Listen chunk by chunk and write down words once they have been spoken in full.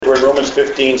we're in Romans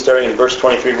 15, starting in verse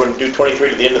 23. We're going to do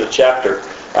 23 to the end of the chapter.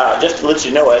 Just to let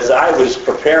you know, as I was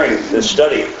preparing this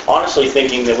study, honestly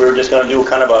thinking that we were just going to do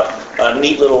kind of a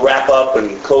neat little wrap-up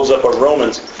and close up of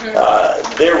Romans,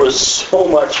 there was so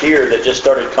much here that just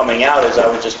started coming out as I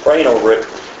was just praying over it,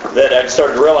 that I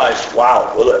started to realize,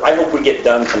 wow, well, I hope we get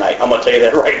done tonight. I'm going to tell you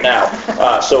that right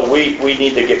now. So we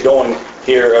need to get going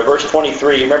here. Verse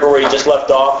 23, remember where he just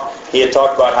left off? He had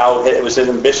talked about how it was his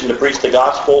ambition to preach the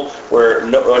gospel where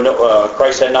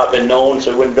Christ had not been known,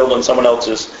 so he wouldn't build on someone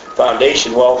else's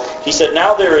foundation. Well, he said,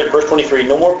 now there is, verse 23,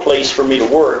 no more place for me to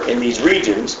work in these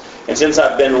regions, and since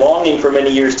I've been longing for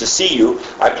many years to see you,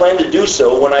 I plan to do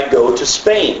so when I go to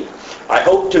Spain. I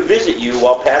hope to visit you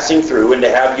while passing through and to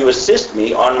have you assist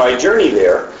me on my journey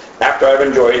there after I've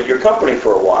enjoyed your company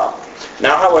for a while.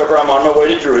 Now, however, I'm on my way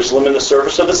to Jerusalem in the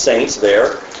service of the saints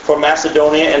there. For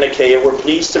Macedonia and Achaia were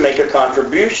pleased to make a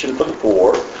contribution for the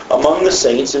poor among the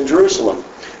saints in Jerusalem.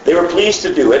 They were pleased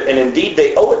to do it, and indeed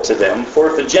they owe it to them, for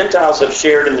if the Gentiles have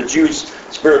shared in the Jews'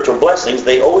 spiritual blessings,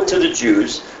 they owe it to the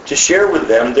Jews to share with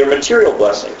them their material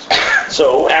blessings.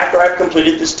 So, after I've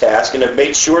completed this task and have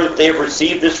made sure that they have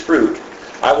received this fruit,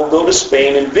 I will go to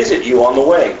Spain and visit you on the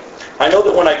way. I know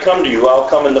that when I come to you, I'll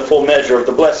come in the full measure of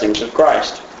the blessings of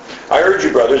Christ. I urge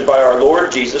you, brothers, by our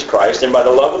Lord Jesus Christ and by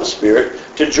the love of the Spirit,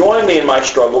 to join me in my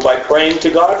struggle by praying to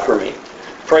God for me.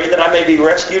 Pray that I may be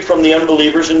rescued from the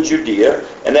unbelievers in Judea,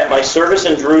 and that my service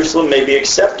in Jerusalem may be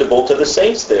acceptable to the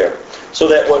saints there, so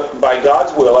that by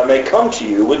God's will I may come to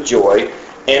you with joy,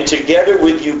 and together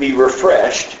with you be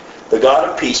refreshed. The God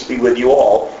of peace be with you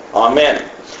all. Amen.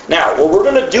 Now, what we're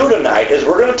going to do tonight is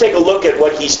we're going to take a look at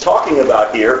what he's talking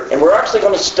about here, and we're actually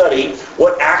going to study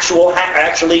what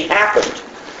actually happened.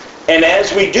 And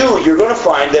as we do, you're going to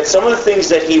find that some of the things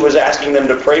that he was asking them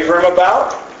to pray for him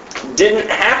about didn't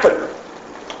happen.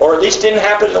 Or at least didn't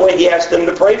happen the way he asked them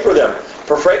to pray for them.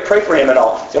 Pray for him and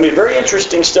all. It's going to be a very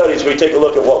interesting study as we take a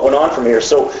look at what went on from here.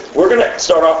 So we're going to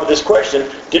start off with this question.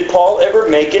 Did Paul ever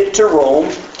make it to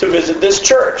Rome to visit this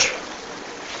church?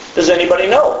 Does anybody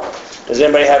know? Does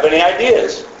anybody have any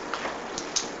ideas?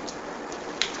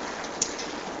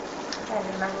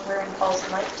 Remember where in Paul's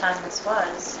lifetime this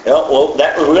was. Yeah, well,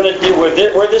 that we're going to do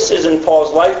where this is in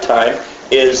Paul's lifetime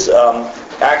is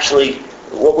actually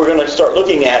what we're going to start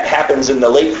looking at happens in the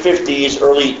late 50s,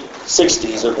 early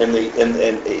 60s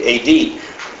in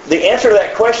AD. The answer to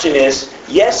that question is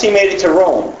yes, he made it to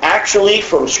Rome. Actually,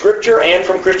 from Scripture and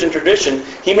from Christian tradition,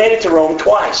 he made it to Rome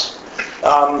twice.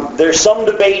 There's some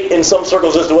debate in some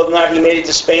circles as to whether or not he made it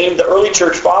to Spain. The early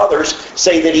church fathers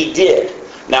say that he did.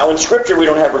 Now, in Scripture, we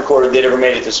don't have recorded that he ever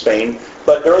made it to Spain,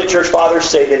 but early church fathers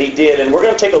say that he did, and we're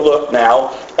going to take a look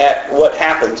now at what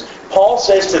happens. Paul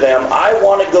says to them, I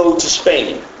want to go to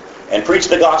Spain and preach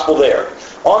the gospel there.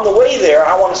 On the way there,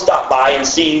 I want to stop by and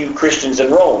see you Christians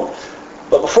in Rome.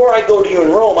 But before I go to you in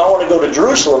Rome, I want to go to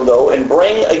Jerusalem, though, and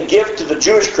bring a gift to the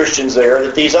Jewish Christians there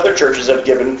that these other churches have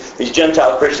given, these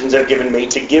Gentile Christians have given me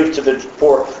to give to the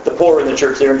poor in the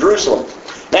church there in Jerusalem.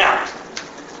 Now,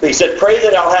 he said, pray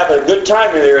that I'll have a good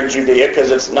time there in Judea, because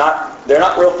they're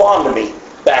not real fond of me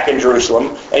back in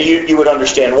Jerusalem. And you would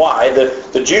understand why.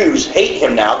 The Jews hate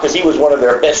him now, because he was one of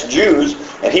their best Jews,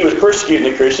 and he was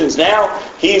persecuting the Christians. Now,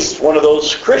 he's one of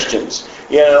those Christians.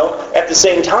 You know, at the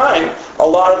same time, a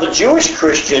lot of the Jewish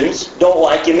Christians don't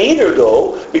like him either,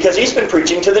 though, because he's been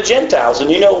preaching to the Gentiles. And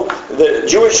you know, the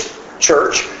Jewish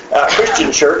church,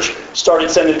 Christian church, started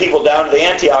sending people down to the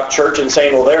Antioch church and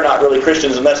saying, well, they're not really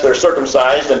Christians unless they're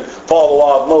circumcised and follow the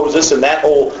law of Moses. And that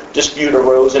whole dispute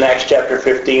arose in Acts chapter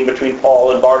 15 between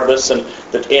Paul and Barnabas and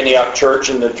the Antioch church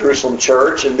and the Jerusalem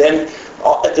church. And then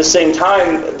at the same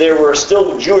time, there were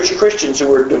still Jewish Christians who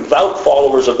were devout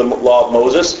followers of the law of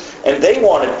Moses, and they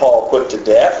wanted Paul put to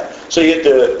death. So you had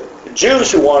the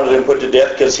Jews who wanted him put to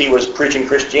death because he was preaching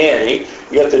Christianity.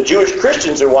 You got the Jewish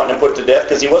Christians who wanted him put to death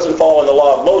because he wasn't following the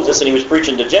law of Moses and he was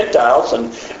preaching to Gentiles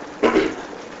and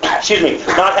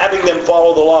not having them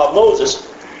follow the law of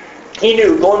Moses. He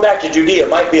knew going back to Judea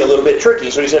might be a little bit tricky,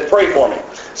 so he said, pray for me.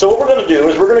 So what we're going to do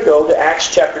is we're going to go to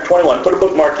Acts chapter 21. Put a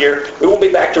bookmark here. We won't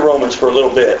be back to Romans for a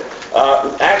little bit.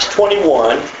 Acts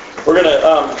 21, we're going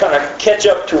to kind of catch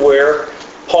up to where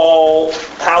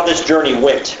how this journey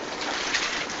went.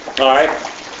 All right.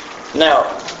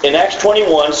 Now, in Acts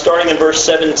 21, starting in verse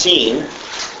 17,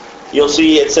 you'll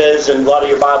see it says in a lot of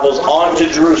your Bibles, on to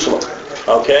Jerusalem.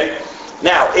 Okay?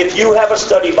 Now, if you have a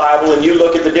study Bible and you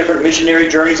look at the different missionary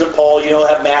journeys of Paul, you'll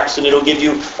have maps and it'll give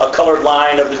you a colored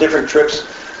line of the different trips.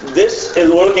 This we're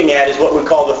looking at is what we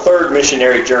call the third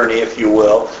missionary journey, if you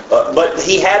will. But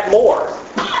he had more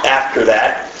after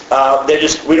that.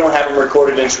 We don't have them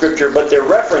recorded in Scripture, but they're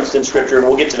referenced in Scripture, and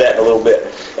we'll get to that in a little bit.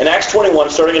 In Acts 21,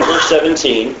 starting in verse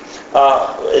 17,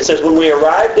 it says, "When we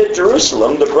arrived at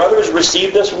Jerusalem, the brothers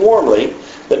received us warmly.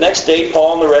 The next day,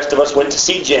 Paul and the rest of us went to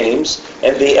see James,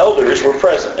 and the elders were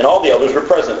present, and all the elders were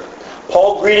present.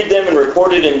 Paul greeted them and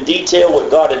reported in detail what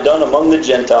God had done among the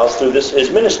Gentiles through his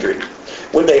ministry.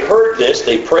 When they heard this,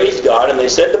 they praised God, and they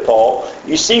said to Paul,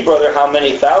 'You see, brother, how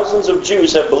many thousands of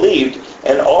Jews have believed,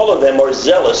 and all of them are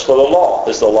zealous for the law,'"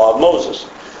 this is the law of Moses.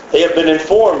 "They have been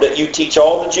informed that you teach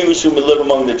all the Jews who live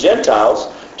among the Gentiles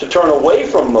to turn away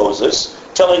from Moses,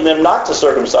 telling them not to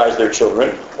circumcise their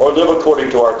children or live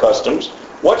according to our customs.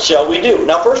 What shall we do?"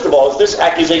 Now, first of all, is this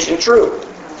accusation true?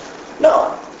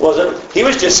 No, it wasn't. He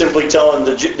was just simply telling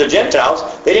the Gentiles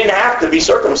they didn't have to be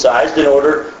circumcised in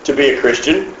order to be a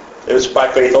Christian. It was by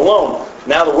faith alone.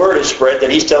 Now the word is spread that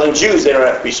he's telling Jews they don't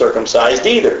have to be circumcised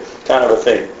either, kind of a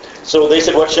thing. So they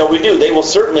said, "What shall we do?" "They will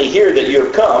certainly hear that you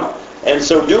have come, and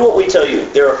so do what we tell you.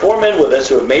 There are 4 men with us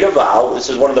who have made a vow." This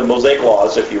is one of the Mosaic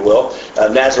laws, if you will, a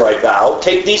Nazirite vow.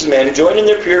 "Take these men, join in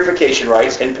their purification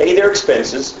rites, and pay their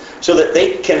expenses so that they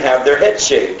can have their heads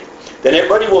shaved. Then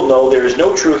everybody will know there is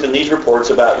no truth in these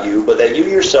reports about you, but that you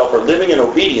yourself are living in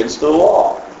obedience to the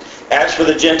law. As for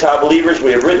the Gentile believers,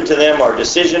 we have written to them our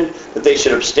decision that they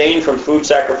should abstain from food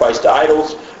sacrificed to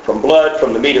idols, from blood,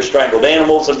 from the meat of strangled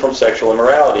animals, and from sexual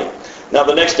immorality." Now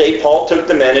the next day Paul took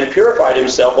the men and purified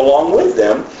himself along with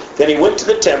them. Then he went to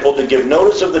the temple to give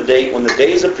notice of the date when the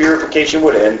days of purification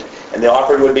would end, and the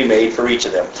offering would be made for each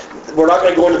of them. We're not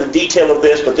going to go into the detail of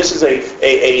this, but this is a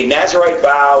Nazirite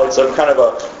vow. It's a kind of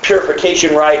a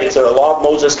purification rite. It's a law of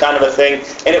Moses kind of a thing.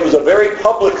 And it was a very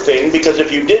public thing, because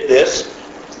if you did this,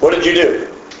 what did you do?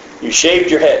 You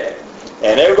shaved your head.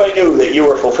 And everybody knew that you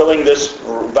were fulfilling this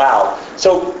vow.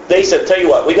 So they said, "Tell you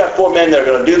what, we got 4 men that are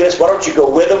going to do this. Why don't you go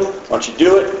with them? Why don't you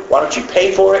do it? Why don't you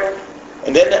pay for it?"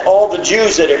 And then all the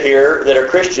Jews that are here, that are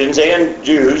Christians and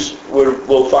Jews,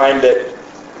 will find that,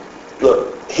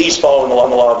 look, he's following along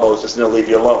the law of Moses, and they'll leave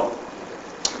you alone.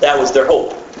 That was their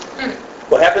hope.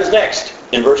 What happens next?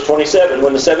 In verse 27,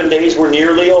 "When the 7 days were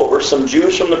nearly over, some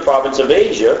Jews from the province of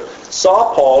Asia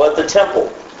saw Paul at the temple.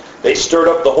 They stirred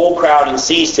up the whole crowd and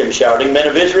seized him, shouting, 'Men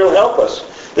of Israel, help us.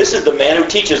 This is the man who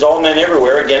teaches all men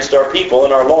everywhere against our people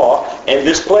and our law and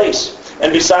this place.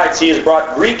 And besides, he has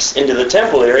brought Greeks into the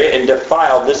temple area and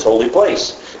defiled this holy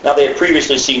place.' Now they had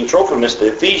previously seen Trophimus the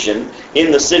Ephesian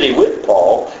in the city with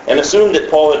Paul, and assumed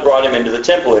that Paul had brought him into the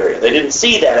temple area." They didn't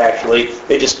see that actually.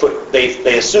 They just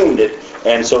they assumed it,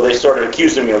 and so they started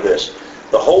accusing him of this.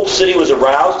 "The whole city was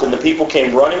aroused, and the people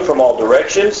came running from all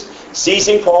directions.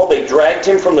 Seizing Paul, they dragged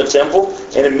him from the temple,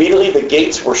 and immediately the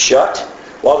gates were shut.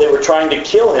 While they were trying to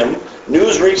kill him,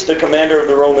 news reached the commander of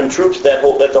the Roman troops that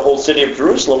the whole city of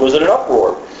Jerusalem was in an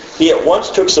uproar. He at once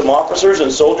took some officers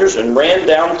and soldiers and ran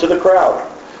down to the crowd.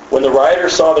 When the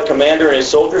rioters saw the commander and his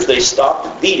soldiers, they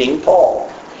stopped beating Paul.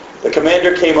 The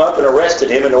commander came up and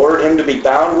arrested him and ordered him to be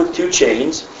bound with 2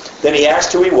 chains. Then he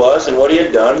asked who he was and what he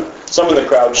had done. Some in the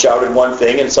crowd shouted one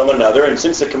thing and some another, and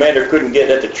since the commander couldn't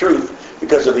get at the truth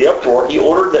because of the uproar, he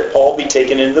ordered that Paul be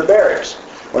taken into the barracks.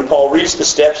 When Paul reached the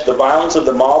steps, the violence of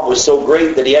the mob was so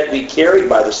great that he had to be carried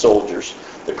by the soldiers.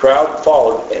 The crowd that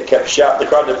followed kept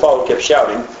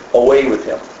shouting, 'Away with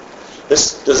him.'"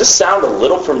 Does this sound a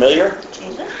little familiar?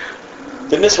 Jesus?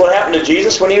 Isn't this what happened to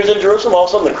Jesus when he was in Jerusalem? All of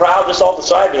a sudden the crowd just all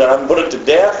decided to put it to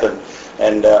death.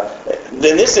 And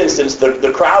in this instance,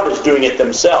 the crowd is doing it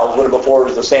themselves, when before it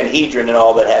was the Sanhedrin and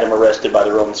all that had him arrested by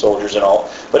the Roman soldiers and all.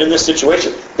 But in this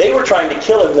situation, they were trying to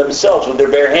kill him themselves with their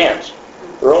bare hands.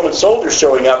 The Roman soldiers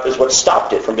showing up is what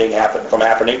stopped it from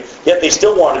happening. Yet they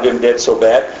still wanted him dead so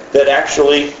bad that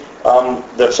actually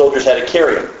the soldiers had to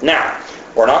carry him. Now,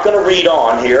 we're not going to read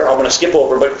on here. I'm going to skip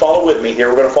over, but follow with me here.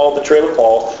 We're going to follow the trail of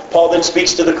Paul. Paul then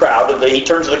speaks to the crowd. He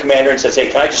turns to the commander and says, "Hey,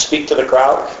 can I just speak to the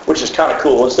crowd?" Which is kind of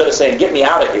cool. Instead of saying, "Get me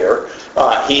out of here,"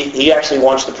 he actually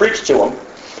wants to preach to him.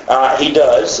 He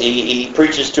does. He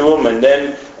preaches to him, and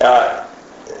then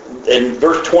in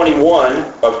verse 21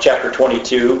 of chapter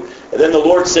 22, "Then the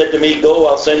Lord said to me, 'Go,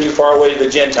 I'll send you far away to the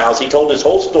Gentiles.'" He told his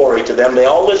whole story to them. They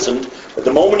all listened. But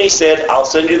the moment he said, "I'll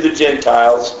send you to the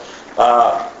Gentiles,"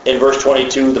 in verse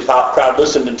 22, the crowd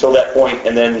listened until that point,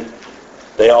 and then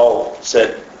they all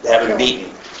said, "Have him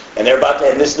beaten." And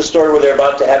this is the story where they're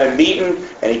about to have him beaten,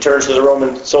 and he turns to the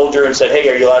Roman soldier and said, "Hey,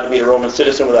 are you allowed to be a Roman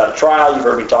citizen without a trial?" You've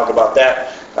heard me talk about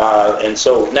that. And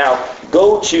so now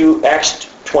go to Acts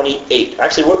 28.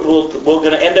 Actually, we're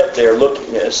going to end up there,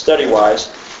 study-wise.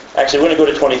 Actually, we're going to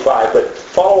go to 25, but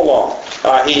follow along.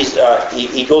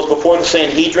 He goes before the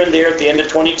Sanhedrin there at the end of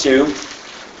 22.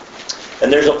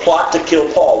 And there's a plot to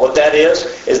kill Paul. What that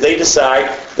is they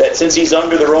decide that since he's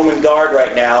under the Roman guard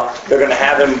right now, they're going to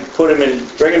have him,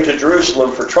 bring him to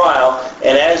Jerusalem for trial.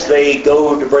 And as they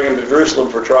go to bring him to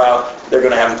Jerusalem for trial, they're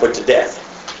going to have him put to death.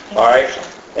 All right?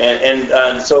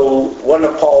 And so one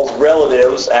of Paul's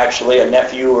relatives, actually a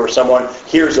nephew or someone,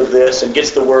 hears of this and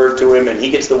gets the word to him, and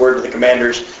he gets the word to the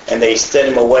commanders, and they send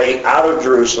him away out of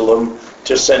Jerusalem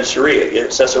to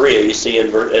Caesarea. You see in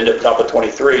end of top of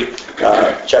 23,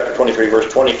 chapter 23,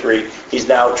 verse 23, he's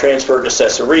now transferred to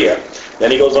Caesarea. Then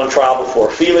he goes on trial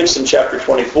before Felix in chapter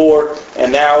 24,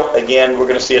 and now, again, we're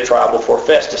going to see a trial before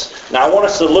Festus. Now, I want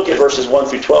us to look at verses 1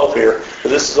 through 12 here, because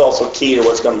this is also key to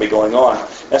what's going to be going on.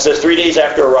 It says, 3 days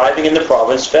after arriving in the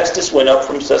province, Festus went up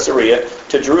from Caesarea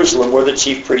to Jerusalem, where the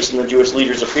chief priests and the Jewish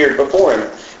leaders appeared before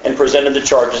him and presented the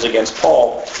charges against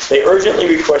Paul. They urgently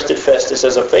requested Festus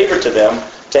as a favor to them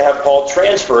to have Paul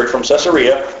transferred from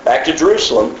Caesarea back to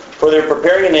Jerusalem, for they were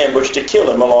preparing an ambush to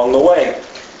kill him along the way.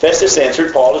 Festus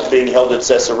answered, Paul is being held at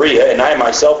Caesarea, and I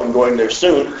myself am going there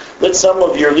soon. Let some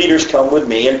of your leaders come with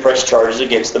me and press charges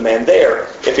against the man there,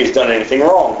 if he's done anything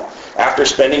wrong. After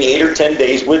spending 8 or 10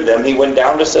 days with them, he went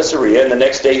down to Caesarea, and the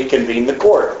next day he convened the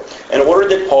court, and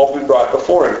ordered that Paul be brought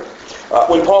before him.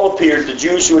 When Paul appeared, the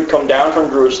Jews who had come down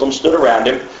from Jerusalem stood around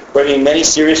him, bringing many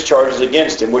serious charges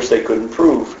against him, which they couldn't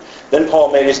prove. Then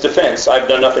Paul made his defense. I've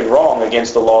done nothing wrong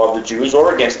against the law of the Jews,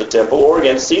 or against the temple, or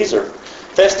against Caesar.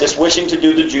 Festus, wishing to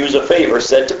do the Jews a favor,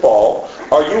 said to Paul,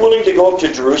 Are you willing to go up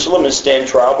to Jerusalem and stand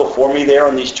trial before me there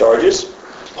on these charges?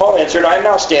 Paul answered, I am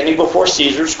now standing before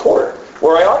Caesar's court,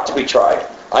 where I ought to be tried.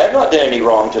 I have not done any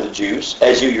wrong to the Jews,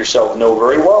 as you yourself know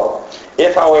very well.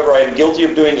 If, however, I am guilty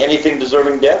of doing anything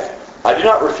deserving death, I do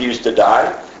not refuse to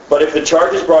die. But if the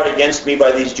charges brought against me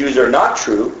by these Jews are not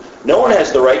true, no one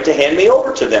has the right to hand me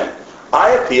over to them.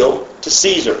 I appeal to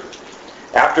Caesar.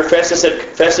 After Festus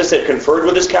had conferred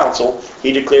with his council,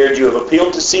 he declared, You have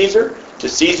appealed to Caesar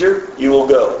you will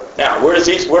go. Now, where does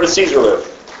Caesar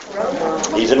live?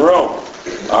 Rome. He's in Rome.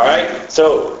 All right?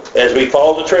 So, as we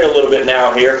follow the trail a little bit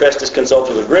now here, Festus consults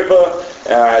with Agrippa.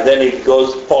 Then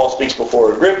Paul speaks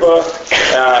before Agrippa,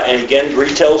 and again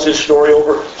retells his story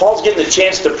over. Paul's getting the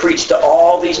chance to preach to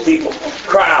all these people,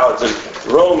 crowds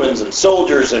and Romans and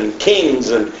soldiers and kings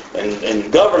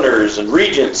and governors and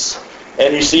regents.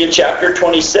 And you see in chapter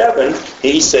 27,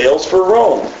 he sails for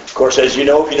Rome. Of course, as you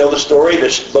know, if you know the story,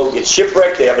 the boat gets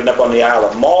shipwrecked. They end up on the Isle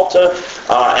of Malta.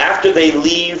 After they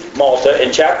leave Malta,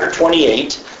 in chapter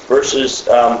 28, verses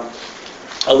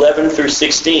 11 through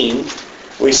 16,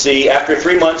 we see, after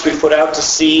 3 months we put out to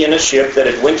sea in a ship that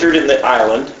had wintered in the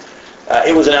island.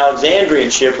 It was an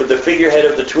Alexandrian ship with the figurehead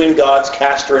of the twin gods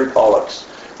Castor and Pollux.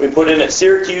 We put in at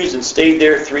Syracuse and stayed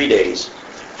there 3 days.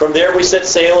 From there we set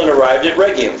sail and arrived at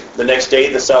Rhegium. The next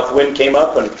day the south wind came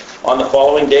up, and on the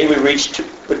following day we reached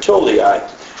Puteoli.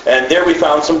 And there we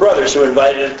found some brothers who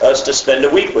invited us to spend a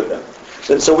week with them.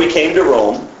 And so we came to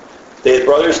Rome. The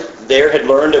brothers there had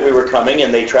learned that we were coming,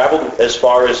 and they traveled as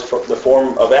far as the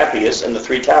Forum of Appius and the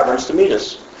 3 taverns to meet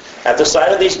us. At the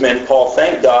sight of these men, Paul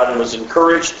thanked God and was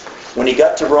encouraged. When he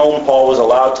got to Rome, Paul was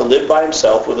allowed to live by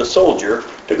himself with a soldier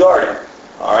to guard him.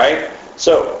 All right?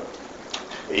 So,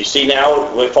 you see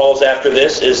now what follows after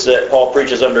this is that Paul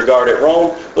preaches under guard at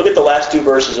Rome. Look at the last 2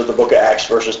 verses of the book of Acts,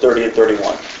 verses 30 and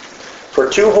 31. For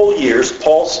 2 whole years,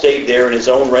 Paul stayed there in his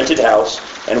own rented house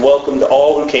and welcomed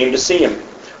all who came to see him.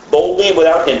 Boldly and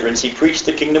without hindrance, he preached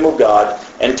the kingdom of God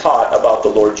and taught about the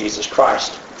Lord Jesus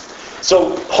Christ.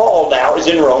 So Paul now is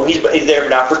in Rome. He's there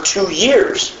now for 2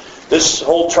 years. This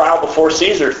whole trial before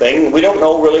Caesar thing, we don't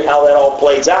know really how that all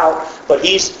plays out, but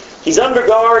he's under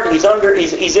guard,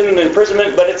 he's in an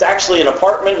imprisonment, but it's actually an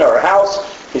apartment or a house.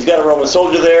 He's got a Roman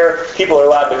soldier there. People are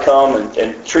allowed to come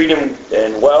and treat him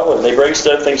and well, and they bring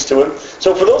things to him.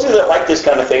 So for those of you that like this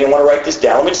kind of thing and want to write this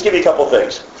down, let me just give you a couple of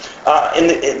things.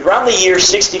 Around the year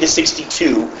 60 to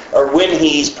 62, or when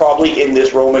he's probably in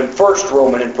this first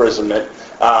Roman imprisonment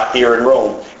here in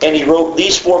Rome, and he wrote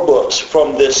these 4 books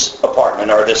from this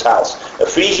apartment or this house: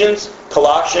 Ephesians,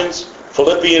 Colossians,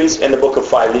 Philippians, and the book of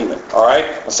Philemon. All right?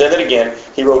 I'll say that again.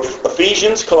 He wrote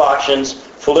Ephesians, Colossians,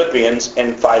 Philippians,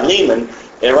 and Philemon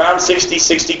in around 60,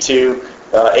 62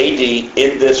 AD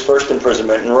in this first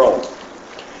imprisonment in Rome.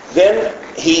 Then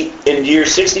in year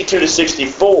 62 to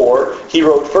 64, he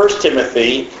wrote 1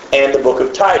 Timothy and the book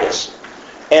of Titus.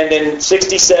 And in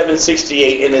 67,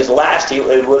 68, in his last,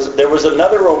 there was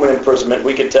another Roman imprisonment,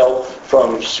 we could tell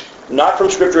not from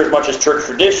Scripture as much as church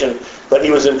tradition, but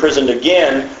he was imprisoned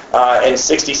again in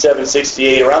 67,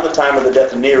 68, around the time of the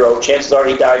death of Nero. Chances are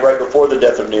he died right before the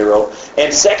death of Nero.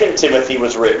 And 2 Timothy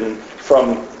was written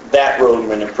from that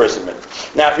Roman imprisonment.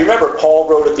 Now, if you remember, Paul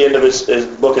wrote at the end of his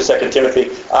book of 2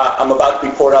 Timothy, I'm about to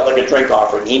be poured out like a drink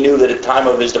offering. He knew that the time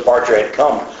of his departure had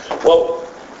come. Well,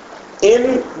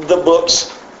 in the books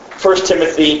 1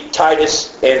 Timothy,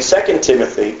 Titus, and 2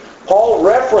 Timothy, Paul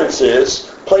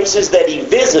references places that he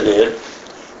visited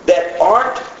that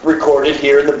aren't recorded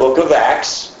here in the book of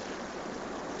Acts.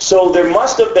 So there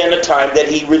must have been a time that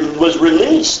he was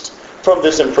released from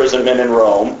this imprisonment in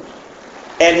Rome,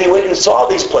 and he went and saw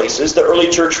these places. The early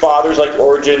church fathers like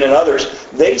Origen and others,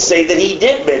 they say that he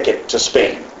did make it to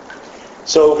Spain.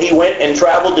 So he went and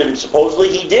traveled, and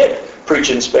supposedly he did preach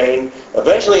in Spain.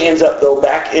 Eventually ends up, though,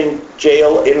 back in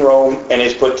jail in Rome and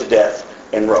is put to death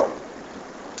in Rome.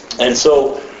 And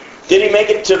so, did he make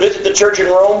it to visit the church in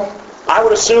Rome? I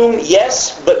would assume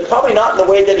yes, but probably not in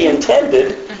the way that he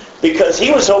intended, because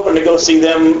he was hoping to go see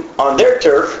them on their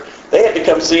turf. They had to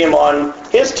come see him on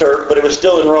his turf, but it was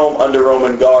still in Rome under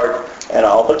Roman guard and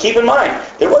all. But keep in mind,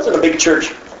 there wasn't a big church,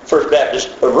 First Baptist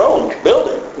of Rome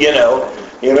building, you know.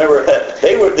 You remember,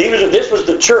 this was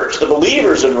the church, the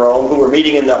believers in Rome who were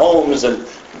meeting in the homes and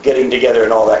getting together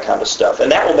and all that kind of stuff.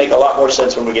 And that will make a lot more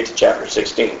sense when we get to chapter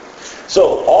 16.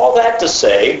 So, all that to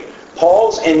say,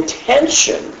 Paul's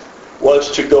intention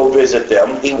was to go visit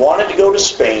them. He wanted to go to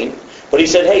Spain, but he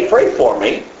said, hey, pray for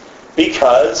me,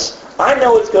 because I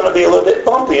know it's going to be a little bit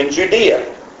bumpy in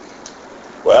Judea.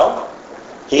 Well,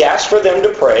 he asked for them to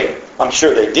pray. I'm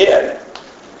sure they did.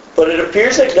 But it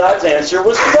appears that God's answer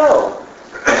was no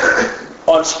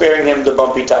on sparing him the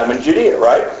bumpy time in Judea,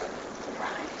 right?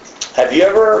 Have you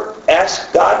ever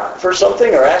asked God for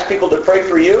something or asked people to pray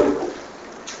for you,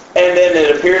 and then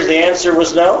it appears the answer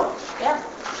was no? Yeah.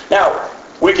 Now,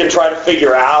 we can try to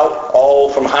figure out, all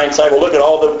from hindsight, well, look at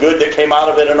all the good that came out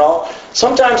of it and all.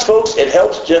 Sometimes, folks, it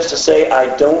helps just to say,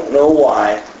 I don't know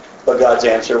why, but God's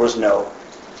answer was no.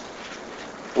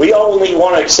 We only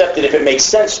want to accept it if it makes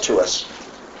sense to us.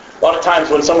 A lot of times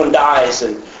when someone dies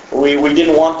and we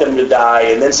didn't want them to die,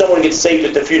 and then someone gets saved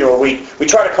at the funeral, we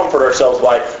try to comfort ourselves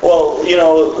by, well, you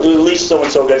know, at least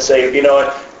so-and-so got saved. You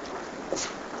know,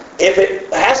 if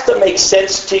it has to make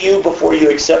sense to you before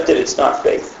you accept it, it's not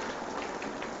faith.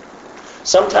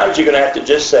 Sometimes you're going to have to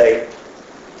just say,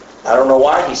 I don't know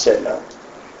why he said no.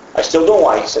 I still don't know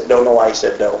why he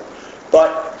said no.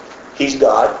 But he's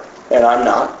God, and I'm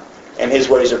not, and his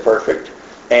ways are perfect,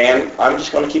 and I'm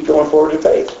just going to keep going forward in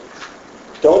faith.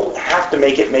 Don't have to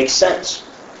make it make sense.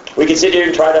 We can sit here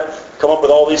and try to come up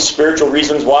with all these spiritual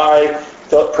reasons why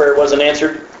prayer wasn't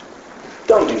answered.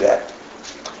 Don't do that.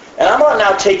 And I'm going to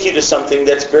now take you to something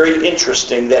that's very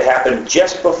interesting that happened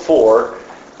just before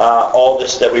all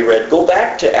this that we read. Go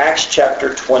back to Acts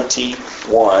chapter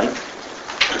 21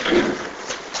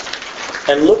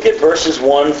 and look at verses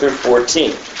 1 through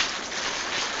 14.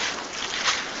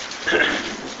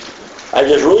 I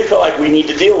just really feel like we need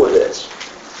to deal with this,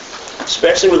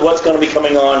 especially with what's going to be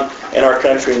coming on in our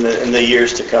country in the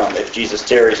years to come, if Jesus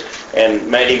tarries,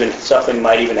 and something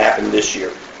might even happen this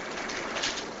year.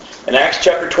 In Acts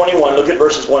chapter 21, look at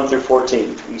verses 1 through 14.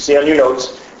 You can see on your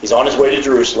notes, he's on his way to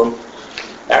Jerusalem.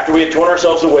 After we had torn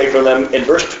ourselves away from them, in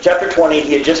chapter 20,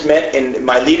 he had just met in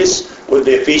Miletus with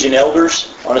the Ephesian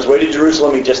elders. On his way to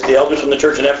Jerusalem, the elders from the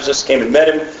church in Ephesus came and met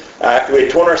him. After we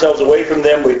had torn ourselves away from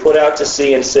them, we put out to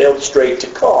sea and sailed straight to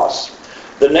Kos.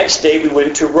 The next day we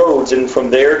went to Rhodes, and from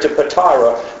there to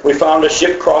Patara. We found a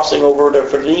ship crossing over to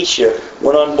Phoenicia,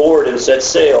 went on board and set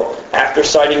sail. After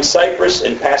sighting Cyprus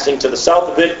and passing to the south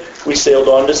of it, we sailed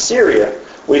on to Syria.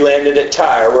 We landed at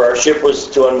Tyre, where our ship was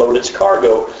to unload its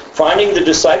cargo. Finding the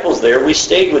disciples there, we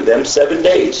stayed with them 7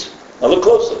 days. Now look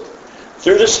closely.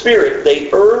 Through the Spirit,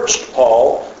 they urged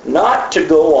Paul not to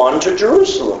go on to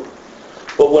Jerusalem.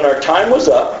 But when our time was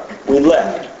up, we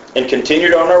left and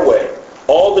continued on our way.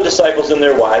 All the disciples and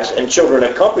their wives and children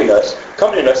accompanied us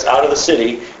out of the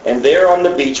city, and there on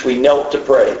the beach we knelt to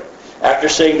pray. After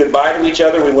saying goodbye to each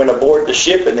other, we went aboard the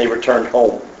ship and they returned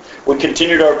home. We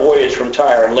continued our voyage from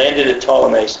Tyre and landed at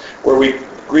Ptolemais, where we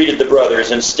greeted the brothers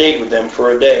and stayed with them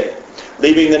for a day.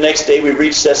 Leaving the next day, we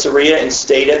reached Caesarea and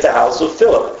stayed at the house of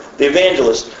Philip, the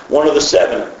evangelist, one of the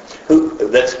 7.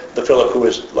 That's the Philip who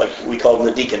is, like we call them,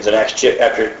 the deacons in Acts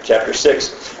chapter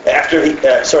 6.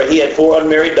 He had 4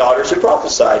 unmarried daughters who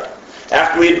prophesied.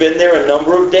 After we had been there a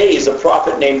number of days, a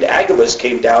prophet named Agabus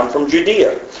came down from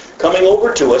Judea. Coming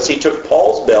over to us, he took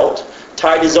Paul's belt,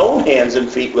 tied his own hands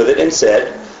and feet with it, and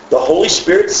said, "The Holy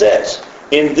Spirit says,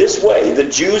 in this way the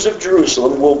Jews of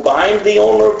Jerusalem will bind the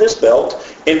owner of this belt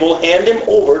and will hand him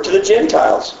over to the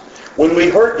Gentiles." When we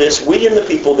heard this, we and the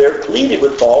people there pleaded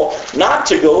with Paul not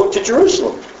to go to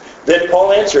Jerusalem. Then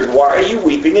Paul answered, "Why are you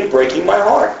weeping and breaking my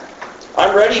heart?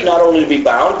 I'm ready not only to be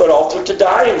bound, but also to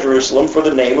die in Jerusalem for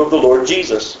the name of the Lord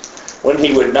Jesus. When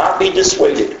he would not be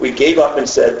dissuaded, we gave up and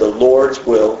said, the Lord's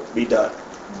will be done.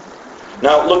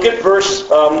 Now look at verse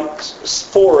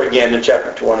 4 again in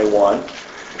chapter 21.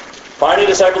 Finding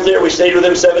disciples there, we stayed with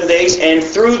them 7 days, and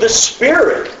through the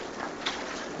Spirit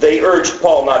they urged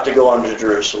Paul not to go on to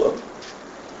Jerusalem.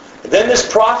 Then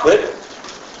this prophet,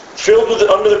 filled with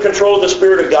under the control of the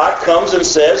Spirit of God, comes and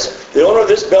says, the owner of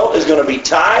this belt is going to be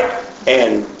tied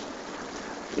and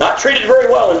not treated very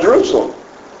well in Jerusalem.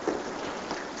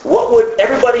 What would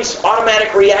everybody's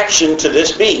automatic reaction to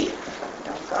this be?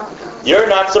 You're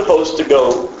not supposed to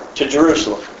go to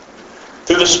Jerusalem.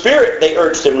 Through the Spirit, they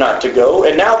urged him not to go,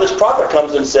 and now this prophet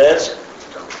comes and says,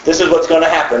 this is what's going to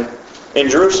happen in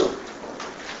Jerusalem.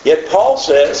 Yet Paul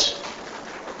says,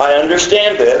 I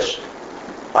understand this.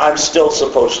 I'm still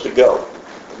supposed to go.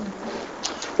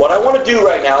 What I want to do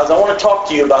right now is I want to talk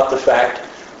to you about the fact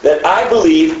that I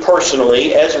believe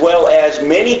personally, as well as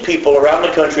many people around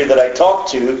the country that I talk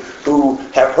to who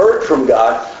have heard from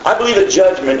God, I believe a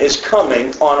judgment is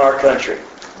coming on our country.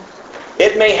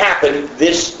 It may happen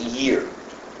this year.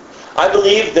 I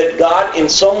believe that God in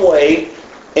some way,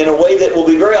 in a way that will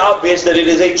be very obvious that it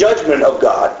is a judgment of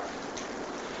God,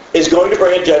 is going to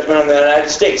bring a judgment on the United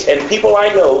States. And people I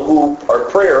know who are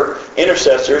prayer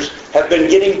intercessors have been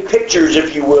getting pictures,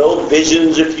 if you will,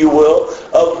 visions, if you will,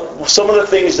 of some of the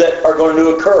things that are going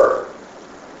to occur.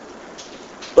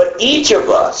 But each of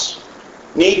us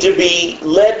need to be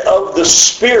led of the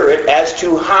Spirit as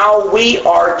to how we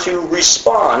are to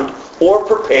respond or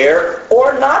prepare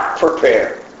or not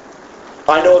prepare.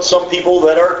 I know of some people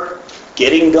that are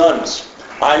getting guns.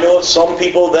 I know of some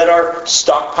people that are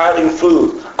stockpiling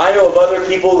food. I know of other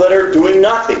people that are doing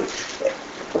nothing.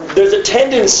 There's a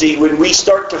tendency when we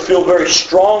start to feel very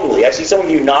strongly, I see some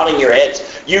of you nodding your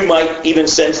heads, you might even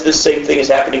sense the same thing is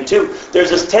happening too.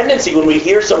 There's this tendency when we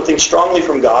hear something strongly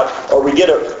from God, or we get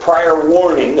a prior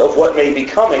warning of what may be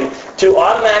coming, to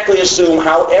automatically assume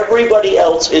how everybody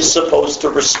else is supposed to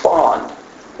respond.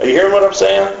 Are you hearing what I'm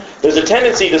saying? There's a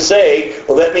tendency to say,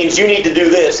 well, that means you need to do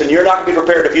this, and you're not going to be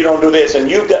prepared if you don't do this, and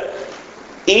you've got...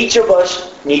 Each of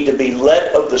us need to be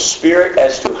led of the Spirit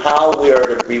as to how we are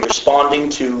to be responding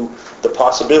to the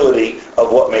possibility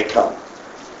of what may come. Do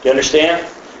you understand?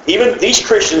 Even these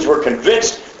Christians were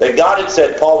convinced that God had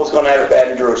said Paul was going to have it bad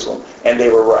in Jerusalem, and they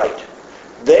were right.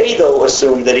 They, though,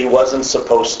 assumed that he wasn't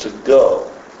supposed to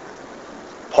go.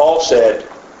 Paul said,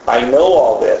 I know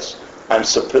all this. I'm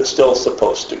still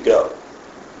supposed to go.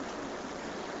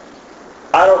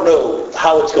 I don't know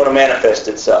how it's going to manifest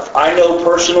itself. I know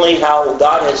personally how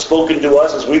God has spoken to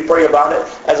us as we pray about it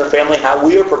as a family, how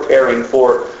we are preparing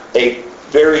for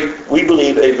we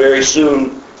believe, a very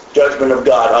soon judgment of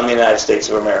God on the United States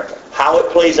of America. How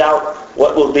it plays out,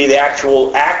 what will be the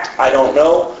actual act, I don't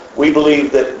know. We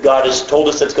believe that God has told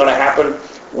us it's going to happen.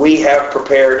 We have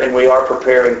prepared and we are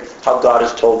preparing how God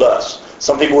has told us.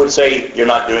 Some people would say, you're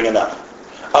not doing enough.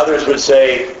 Others would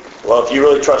say, well, if you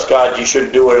really trust God, you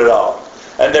shouldn't do it at all.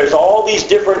 And there's all these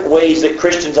different ways that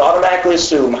Christians automatically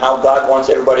assume how God wants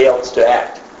everybody else to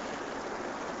act.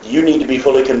 You need to be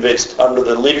fully convinced under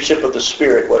the leadership of the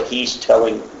Spirit what He's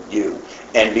telling you.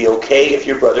 And be okay if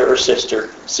your brother or sister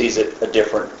sees it a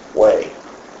different way.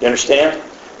 You understand?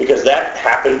 Because that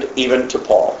happened even to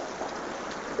Paul.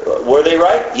 Were they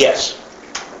right? Yes.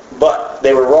 But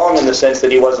they were wrong in the sense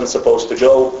that he wasn't supposed to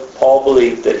go. Paul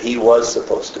believed that he was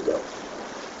supposed to go.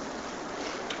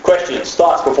 Questions,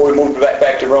 thoughts before we move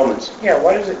back to Romans? Yeah,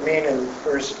 what does it mean in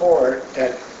verse 4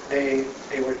 that they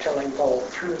were telling Paul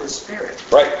through the Spirit?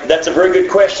 Right, that's a very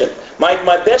good question. My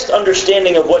best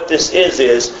understanding of what this is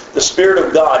the Spirit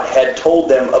of God had told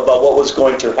them about what was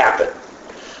going to happen.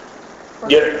 Or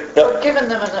given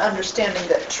them an understanding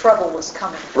that trouble was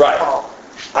coming for right. Paul.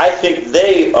 I think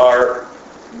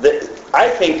I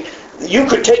think you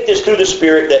could take this through the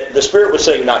Spirit, that the Spirit was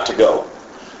saying not to go.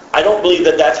 I don't believe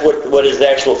that that's what is the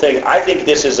actual thing. I think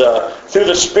this is through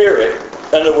the Spirit,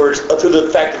 in other words, through the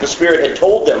fact that the Spirit had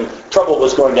told them trouble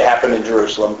was going to happen in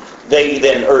Jerusalem, they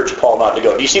then urged Paul not to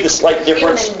go. Do you see the slight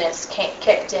difference? Humanness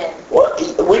kicked in. Well,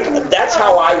 that's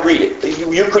how I read it.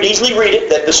 You could easily read it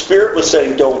that the Spirit was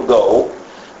saying don't go,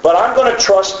 but I'm going to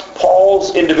trust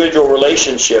Paul's individual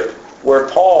relationship where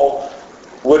Paul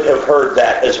would have heard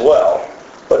that as well.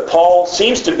 But Paul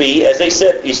seems to be, as they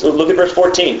said, look at verse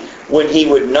 14, when he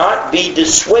would not be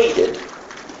dissuaded,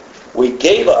 we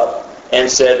gave up and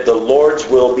said, the Lord's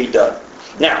will be done.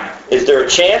 Now, is there a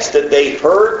chance that they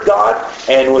heard God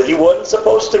and he wasn't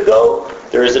supposed to go?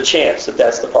 There is a chance that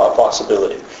that's the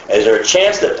possibility. Is there a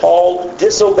chance that Paul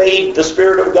disobeyed the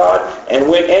Spirit of God and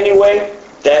went anyway?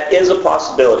 That is a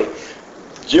possibility.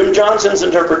 Jim Johnson's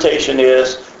interpretation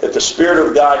is that the Spirit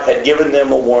of God had given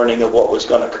them a warning of what was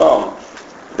going to come.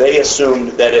 They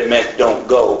assumed that it meant don't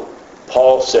go.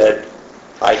 Paul said,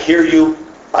 I hear you,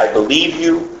 I believe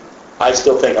you, I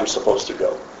still think I'm supposed to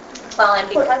go. Well, and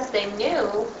because they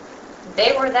knew,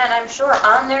 they were then, I'm sure,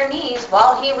 on their knees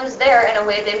while he was there in a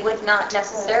way they would not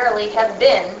necessarily have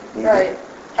been, Right.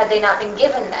 had they not been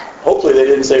given that. Hopefully they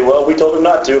didn't say, well, we told him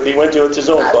not to. If he went to, it's his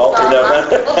own fault. Well, most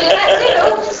people do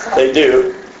that too. They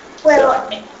do. Well,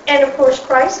 and of course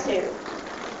Christ knew.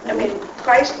 I mean,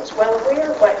 Christ was well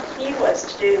aware of what he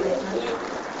was to do,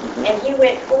 and he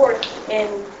went forth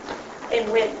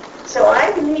and went. So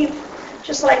I believe,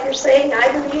 just like you're saying,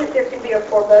 I believe that there can be a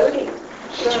foreboding,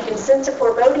 that you can sense a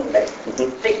foreboding, but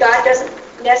that God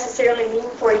doesn't necessarily mean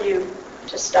for you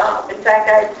to stop. In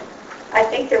fact, I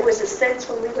think there was a sense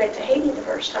when we went to Haiti the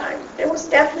first time. There was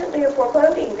definitely a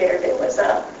foreboding there. There was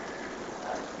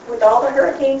with all the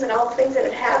hurricanes and all the things that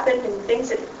had happened and things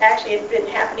that actually had been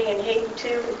happening in Haiti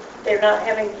too, they're not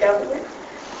having government.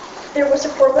 There was a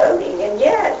foreboding, and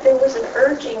yet there was an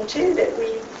urging too that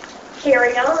we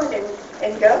carry on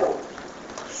and go.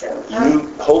 So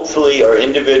You hopefully are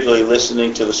individually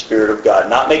listening to the Spirit of God,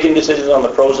 not making decisions on the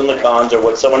pros and the cons or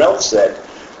what someone else said.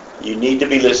 You need to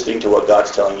be listening to what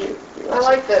God's telling you. I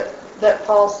like that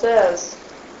Paul says,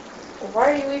 well,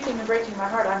 why are you weeping and breaking my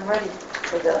heart? I'm ready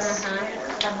for this.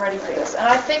 I'm ready for this. And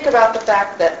I think about the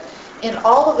fact that in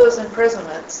all of those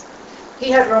imprisonments, he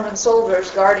had Roman soldiers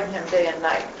guarding him day and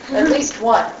night. At least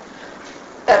one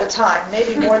at a time,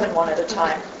 maybe more than one at a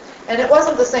time. And it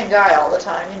wasn't the same guy all the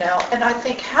time, you know. And I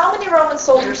think how many Roman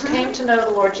soldiers came to know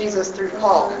the Lord Jesus through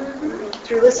Paul,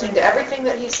 through listening to everything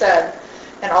that he said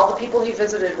and all the people he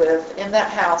visited with in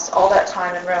that house all that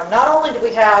time in Rome. Not only do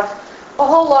we have a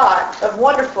whole lot of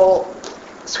wonderful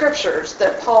scriptures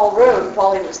that Paul wrote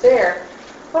while he was there,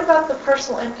 what about the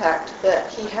personal impact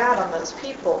that he had on those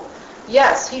people?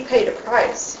 Yes, he paid a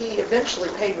price. He eventually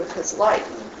paid with his life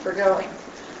for going.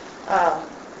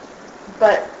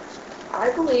 But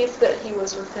I believe that he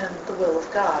was within the will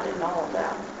of God in all of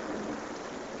that.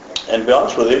 And to be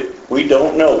honest with you, we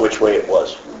don't know which way it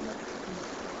was.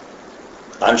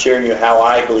 I'm sharing you how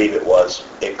I believe it was.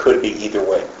 It could be either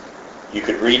way. You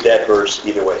could read that verse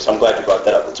either way. So I'm glad you brought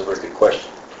that up. That's a very good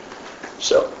question.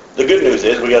 So the good news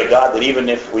is we got a God that even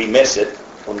if we miss it,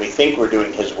 when we think we're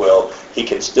doing his will, he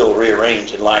can still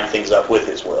rearrange and line things up with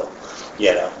his will,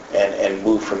 you know, and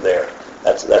move from there.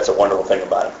 That's a wonderful thing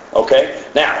about him. Okay?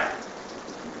 Now,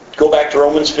 go back to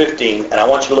Romans 15, and I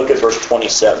want you to look at verse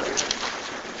 27.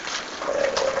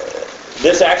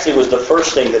 This actually was the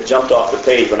first thing that jumped off the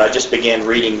page when I just began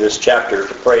reading this chapter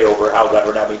to pray over how God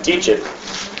would have me teach it.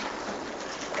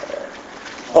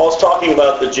 Paul's talking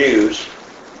about the Jews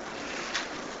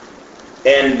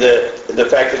and the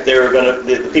fact that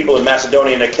the people in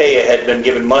Macedonia and Achaia had been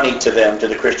given money to them, to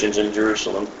the Christians in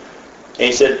Jerusalem. And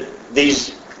he said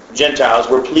these Gentiles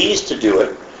were pleased to do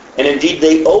it, and indeed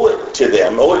they owe it to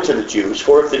them, owe it to the Jews.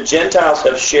 For if the Gentiles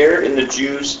have shared in the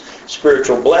Jews'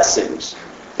 spiritual blessings,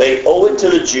 they owe it to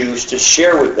the Jews to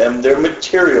share with them their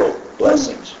material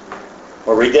blessings.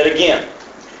 I'll read that again.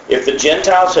 If the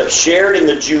Gentiles have shared in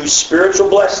the Jews' spiritual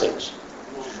blessings,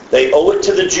 they owe it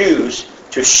to the Jews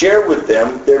to share with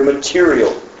them their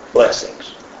material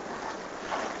blessings.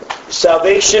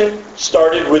 Salvation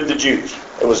started with the Jews.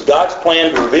 It was God's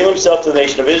plan to reveal himself to the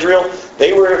nation of Israel.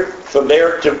 They were from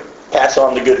there to pass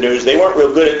on the good news. They weren't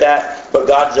real good at that, but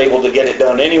God's able to get it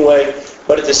done anyway.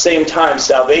 But at the same time,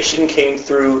 salvation came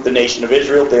through the nation of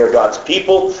Israel. They are God's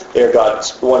people. They are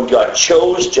God's one God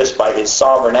chose just by his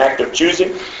sovereign act of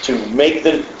choosing to make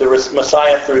the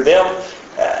Messiah through them.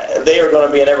 They are going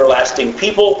to be an everlasting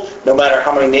people, no matter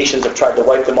how many nations have tried to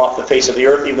wipe them off the face of the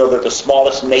earth, even though they're the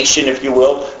smallest nation, if you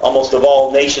will, almost of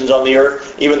all nations on the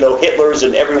earth. Even though Hitlers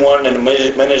and everyone and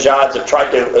Menejads have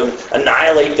tried to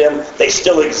annihilate them, they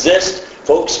still exist.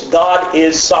 Folks, God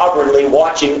is sovereignly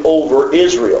watching over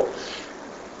Israel.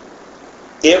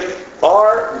 If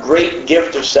our great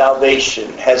gift of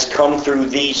salvation has come through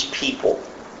these people,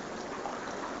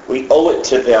 we owe it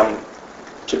to them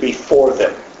to be for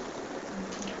them.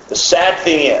 The sad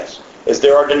thing is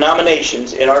there are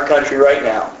denominations in our country right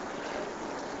now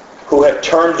who have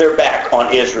turned their back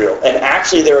on Israel. And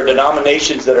actually there are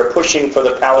denominations that are pushing for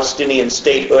the Palestinian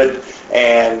statehood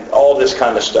and all this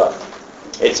kind of stuff.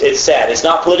 It's sad. It's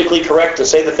not politically correct to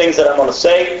say the things that I'm going to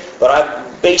say, but I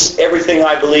base everything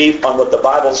I believe on what the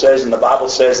Bible says, and the Bible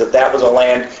says that that was a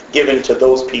land given to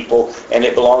those people, and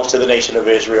it belongs to the nation of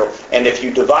Israel. And if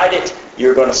you divide it,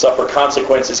 you're going to suffer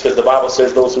consequences, because the Bible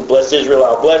says those who bless Israel,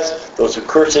 I'll bless. Those who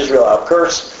curse Israel, I'll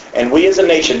curse. And we as a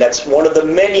nation, that's one of the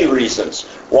many reasons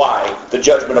why the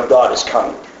judgment of God is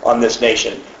coming on this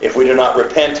nation. If we do not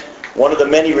repent, one of the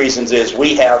many reasons is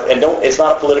we have, and it's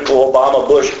not a political Obama,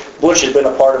 Bush. Bush has been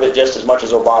a part of it just as much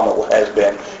as Obama has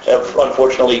been, of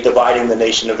unfortunately dividing the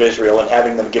nation of Israel and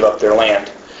having them give up their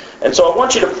land. And so I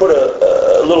want you to put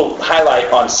a little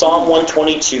highlight on Psalm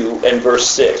 122 and verse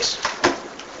 6.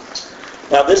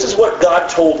 Now this is what God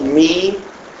told me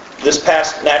this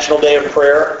past National Day of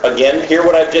Prayer. Again, hear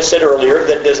what I've just said earlier.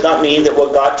 That does not mean that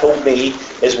what God told me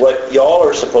is what y'all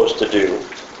are supposed to do.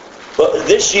 But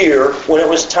this year, when it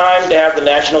was time to have the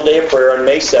National Day of Prayer on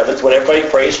May 7th, when everybody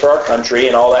prays for our country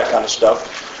and all that kind of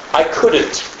stuff, I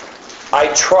couldn't.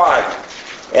 I tried.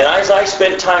 And as I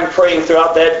spent time praying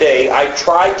throughout that day, I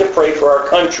tried to pray for our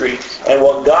country. And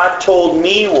what God told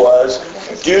me was,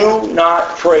 do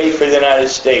not pray for the United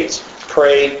States.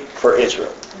 Pray for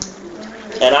Israel.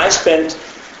 And I spent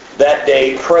that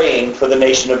day praying for the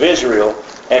nation of Israel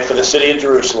and for the city of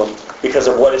Jerusalem because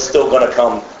of what is still going to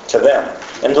come to them.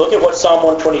 And look at what Psalm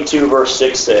 122 verse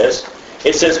 6 says.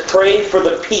 It says, pray for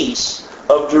the peace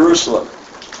of Jerusalem.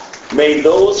 May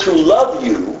those who love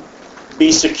you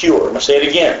be secure. I'm going to say it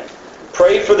again.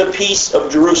 Pray for the peace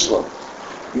of Jerusalem.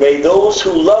 May those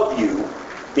who love you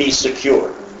be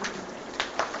secure.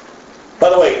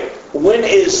 By the way, when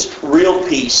is real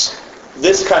peace,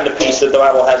 this kind of peace that the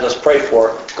Bible has us pray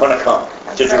for, going to come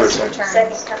to Jerusalem?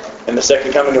 Second coming. In the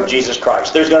second coming of Jesus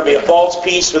Christ. There's going to be a false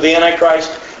peace for the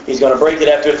Antichrist. He's going to break it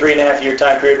after a 3.5-year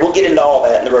time period. We'll get into all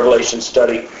that in the Revelation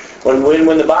study. When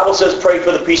the Bible says pray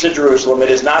for the peace of Jerusalem,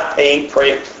 it is not praying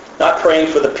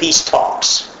for the peace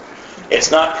talks.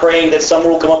 It's not praying that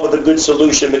someone will come up with a good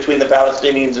solution between the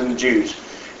Palestinians and the Jews.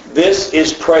 This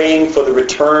is praying for the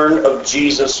return of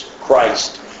Jesus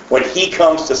Christ. When he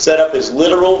comes to set up his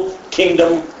literal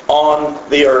kingdom on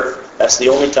the earth, that's the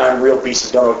only time real peace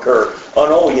is going to occur. Oh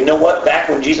no, you know what? Back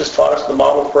when Jesus taught us the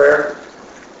model prayer,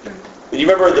 do you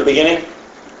remember at the beginning?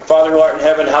 Father who art in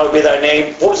heaven, hallowed be thy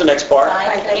name. What was the next part?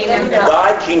 Thy kingdom come.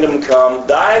 Thy kingdom come.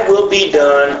 Thy will be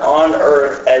done on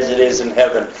earth as it is in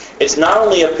heaven. It's not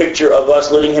only a picture of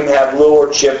us letting him have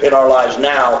lordship in our lives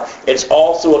now, it's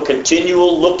also a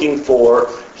continual looking for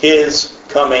his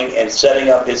coming and setting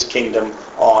up his kingdom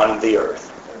on the earth.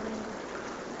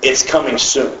 It's coming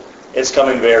soon. It's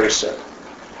coming very soon.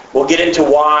 We'll get into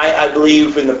why I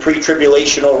believe in the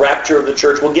pre-tribulational rapture of the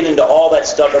church. We'll get into all that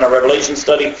stuff in our Revelation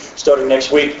study starting next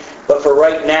week. But for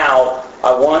right now,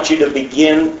 I want you to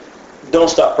begin. Don't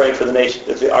stop praying for the nation,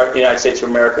 the United States of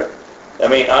America. I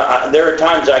mean, there are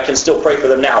times I can still pray for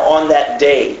them now. On that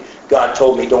day, God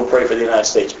told me, don't pray for the United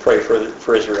States. Pray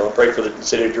for Israel and pray for the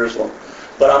city of Jerusalem.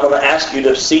 But I'm going to ask you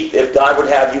to seek, if God would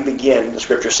have you begin, the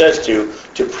Scripture says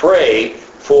to pray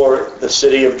for the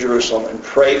city of Jerusalem and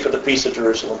pray for the peace of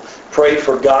Jerusalem. Pray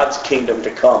for God's kingdom to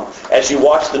come. As you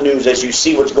watch the news, as you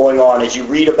see what's going on, as you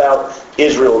read about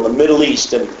Israel and the Middle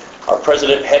East and our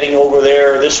president heading over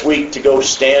there this week to go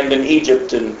stand in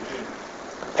Egypt and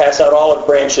pass out olive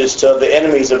branches to the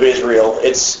enemies of Israel,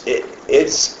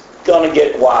 it's going to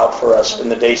get wild for us in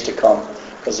the days to come.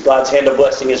 Because God's hand of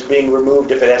blessing is being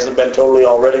removed if it hasn't been totally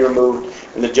already removed,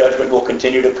 and the judgment will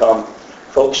continue to come.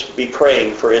 Folks, be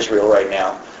praying for Israel right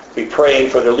now. Be praying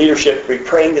for their leadership. Be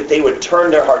praying that they would turn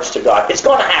their hearts to God. It's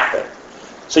going to happen.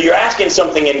 So you're asking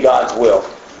something in God's will,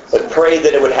 but pray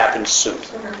that it would happen soon.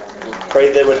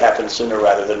 Pray that it would happen sooner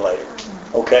rather than later.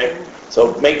 Okay?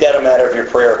 So make that a matter of your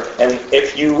prayer. And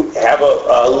if you have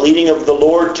a leading of the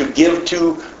Lord to give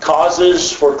to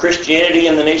causes for Christianity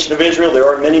in the nation of Israel, there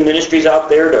are many ministries out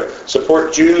there to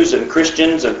support Jews and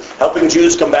Christians and helping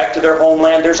Jews come back to their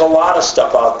homeland. There's a lot of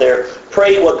stuff out there.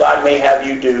 Pray what God may have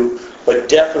you do, but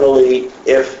definitely,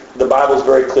 if the Bible is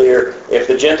very clear, if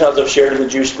the Gentiles have shared in the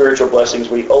Jews' spiritual blessings,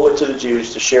 we owe it to the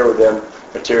Jews to share with them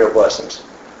material blessings.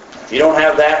 If you don't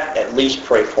have that, at least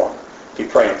pray for them. Be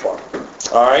praying for them.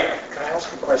 All right? Can I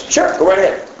ask a question? Sure, go right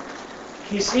ahead.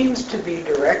 He seems to be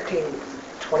directing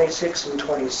 26 and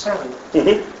 27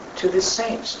 Mm-hmm. to the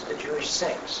saints, the Jewish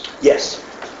saints. Yes.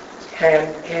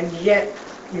 And yet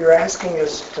you're asking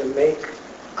us to make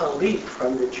a leap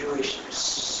from the Jewish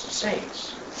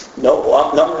saints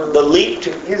No, the leap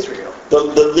to Israel.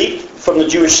 The leap from the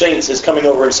Jewish saints is coming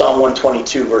over in Psalm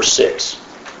 122, verse 6,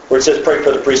 where it says, pray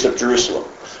for the priests of Jerusalem.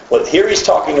 Well, here he's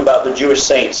talking about the Jewish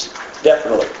saints,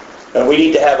 definitely. And we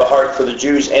need to have a heart for the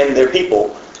Jews and their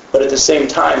people. But at the same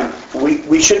time,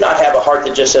 we should not have a heart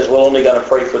that just says, we're only going to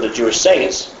pray for the Jewish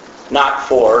saints, not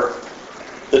for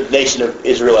the nation of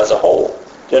Israel as a whole.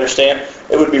 Do you understand?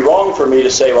 It would be wrong for me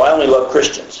to say, well, I only love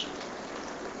Christians.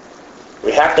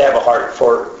 We have to have a heart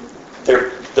for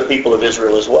the people of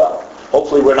Israel as well.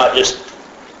 Hopefully we're not just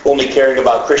only caring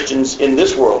about Christians in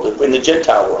this world, in the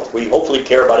Gentile world. We hopefully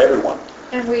care about everyone.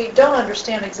 And we don't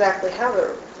understand exactly how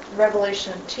the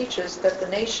Revelation teaches that the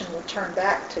nation will turn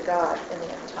back to God in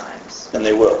the end times. And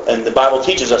they will. And the Bible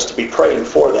teaches us to be praying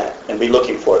for that and be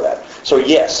looking for that. So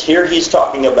yes, here he's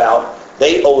talking about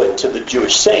they owe it to the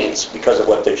Jewish saints because of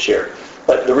what they've shared.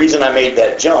 But the reason I made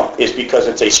that jump is because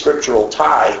it's a scriptural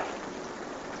tie.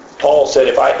 Paul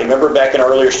said, remember back in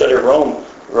our earlier study of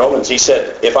Romans, he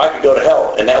said, if I could go to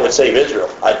hell and that would save Israel,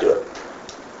 I'd do it.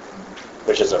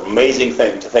 Which is an amazing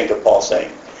thing to think of Paul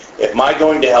saying. If my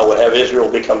going to hell would have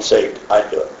Israel become saved, I'd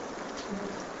do it.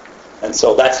 And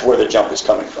so that's where the jump is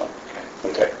coming from.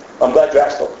 Okay. I'm glad you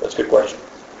asked, though. That's a good question.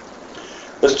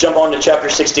 Let's jump on to chapter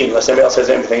 16, unless anybody else has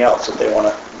anything else that they want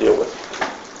to deal with.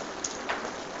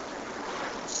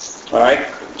 All right.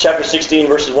 Chapter 16,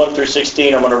 verses 1 through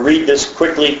 16. I'm going to read this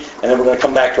quickly, and then we're going to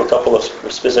come back to a couple of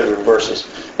specific verses.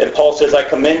 And Paul says, I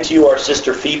commend to you our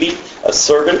sister Phoebe, a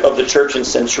servant of the church in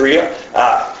Cenchrea.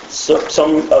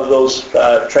 Some of those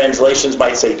translations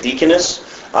might say deaconess.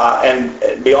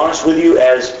 And be honest with you,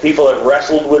 as people have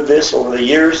wrestled with this over the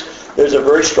years, there's a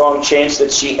very strong chance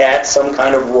that she had some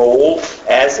kind of role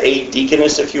as a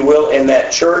deaconess, if you will, in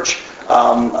that church.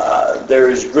 There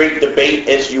is great debate,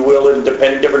 as you will, in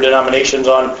different denominations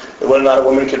on whether or not a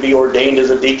woman could be ordained as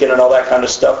a deacon and all that kind of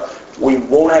stuff. We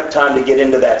won't have time to get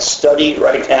into that study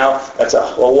right now. That's a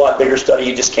whole lot bigger study.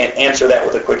 You just can't answer that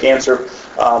with a quick answer.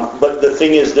 But the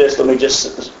thing is this, let me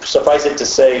just suffice it to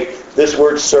say, this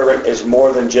word servant is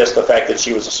more than just the fact that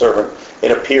she was a servant.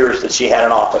 It appears that she had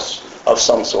an office of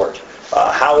some sort.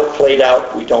 How it played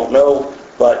out, we don't know,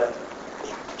 but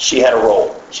she had a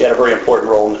role. She had a very important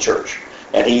role in the church.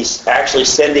 And he's actually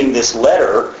sending this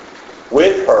letter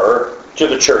with her to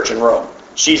the church in Rome.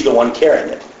 She's the one carrying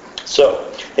it.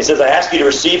 So, it says, I ask you to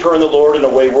receive her in the Lord in a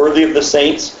way worthy of the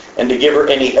saints, and to give her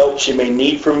any help she may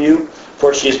need from you,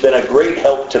 for she has been a great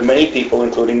help to many people,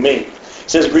 including me. It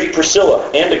says, greet Priscilla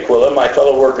and Aquila, my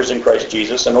fellow workers in Christ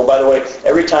Jesus. And oh, by the way,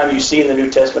 every time you see in the New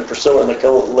Testament Priscilla and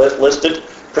Aquila listed,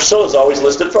 Priscilla is always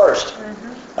listed first.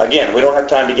 Again, we don't have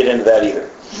time to get into that either.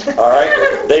 All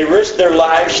right? They risked their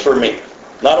lives for me.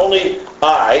 Not only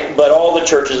I, but all the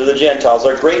churches of the Gentiles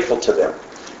are grateful to them.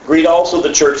 Greet also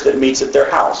the church that meets at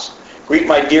their house. Greet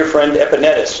my dear friend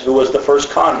Epaenetus, who was the first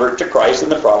convert to Christ in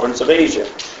the province of Asia.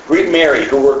 Greet Mary,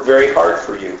 who worked very hard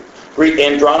for you. Greet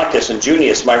Andronicus and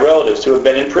Junius, my relatives, who have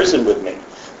been in prison with me.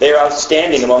 They are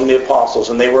outstanding among the apostles,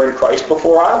 and they were in Christ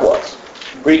before I was.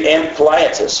 Greet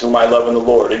Ampliatus, whom I love in the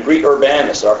Lord. And greet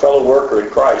Urbanus, our fellow worker in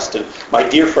Christ, and my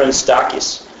dear friend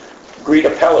Stachys. Greet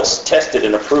Apelles, tested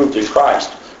and approved in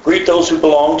Christ. Greet those who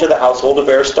belong to the household of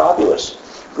Aristobulus.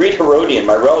 Greet Herodian,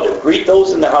 my relative. Greet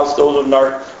those in the household of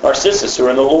Narcissus who are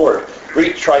in the Lord.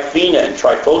 Greet Tryphena and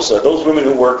Tryphosa, those women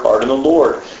who work hard in the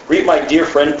Lord. Greet my dear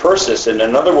friend Persis and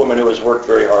another woman who has worked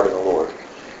very hard in the Lord.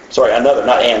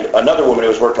 Another woman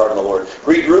who has worked hard in the Lord.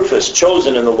 Greet Rufus,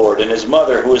 chosen in the Lord, and his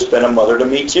mother, who has been a mother to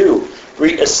me too.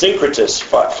 Greet Asyncritus,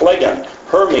 Phlegon,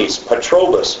 Hermes,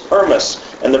 Patrobas, Hermas,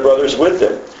 and the brothers with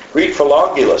them. Greet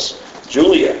Philogulus,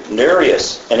 Julia,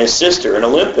 Nereus, and his sister, and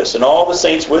Olympus, and all the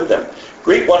saints with them.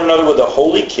 Greet one another with a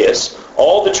holy kiss.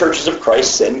 All the churches of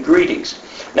Christ send greetings.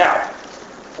 Now,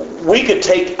 we could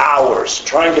take hours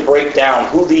trying to break down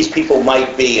who these people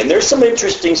might be. And there's some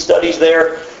interesting studies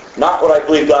there. Not what I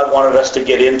believe God wanted us to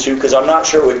get into, because I'm not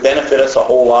sure it would benefit us a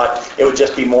whole lot. It would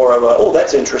just be more of a, oh,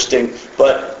 that's interesting,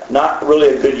 but not really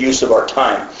a good use of our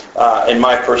time, in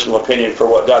my personal opinion, for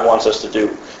what God wants us to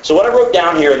do. So what I wrote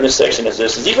down here in this section is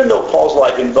this, is even though Paul's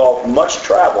life involved much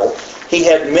travel, he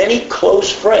had many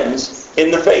close friends in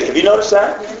the faith. Have you noticed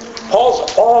that?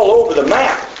 Paul's all over the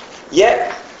map,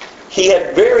 yet he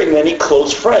had very many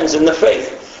close friends in the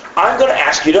faith. I'm going to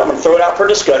ask you I'm going to throw it out for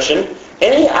discussion.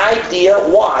 Any idea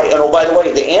why? And oh, by the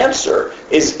way, the answer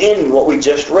is in what we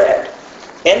just read.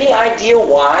 Any idea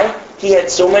why he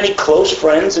had so many close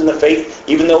friends in the faith,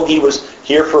 even though he was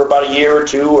here for about a year or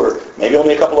two, or maybe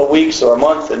only a couple of weeks or a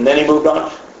month, and then he moved on?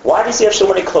 Why does he have so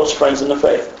many close friends in the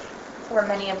faith? Were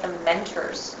many of them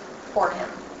mentors for him?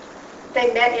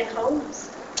 They met in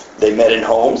homes. They met in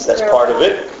homes. That's part of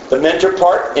it. The mentor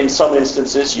part, in some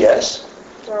instances, yes.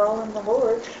 They're all in the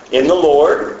Lord. In the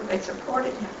Lord. They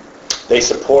supported him. They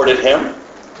supported him.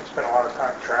 He spent a lot of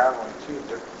time traveling to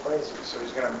different places, so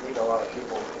he's going to meet a lot of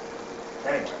people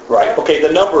anyway. Right. Okay,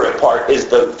 the number part is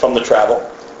from the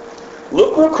travel.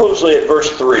 Look real closely at verse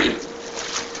 3.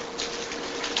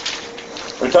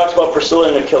 When he talks about Priscilla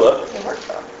and Aquila,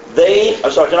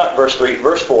 verse 3,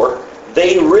 verse 4,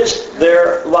 they risked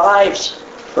their lives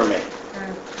for me.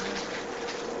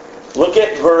 Look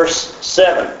at verse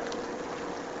 7.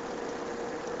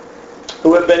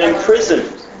 Who have been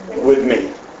imprisoned with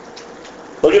me.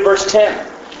 Look at verse 10.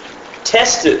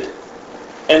 Tested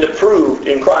and approved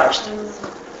in Christ.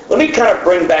 Let me kind of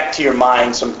bring back to your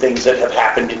mind some things that have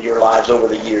happened in your lives over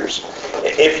the years.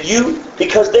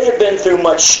 Because they had been through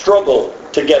much struggle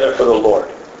together for the Lord,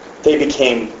 they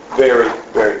became very,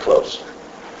 very close.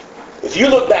 If you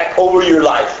look back over your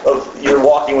life of your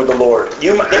walking with the Lord,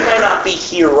 they might not be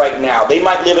here right now. They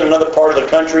might live in another part of the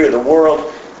country or the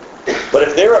world. But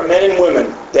if there are men and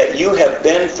women that you have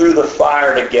been through the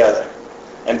fire together,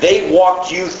 and they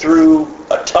walked you through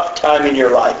a tough time in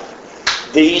your life,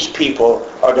 these people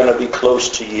are going to be close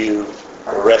to you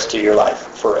the rest of your life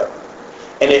forever.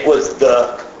 And it was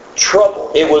the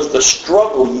trouble, it was the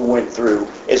struggle you went through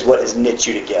is what has knit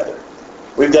you together.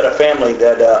 We've got a family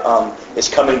that is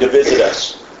coming to visit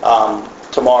us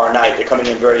tomorrow night. They're coming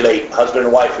in very late, husband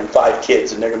and wife and 5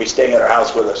 kids, and they're going to be staying at our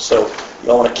house with us. So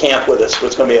you'll want to camp with us.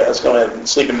 It's going to have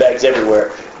sleeping bags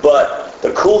everywhere. But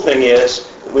the cool thing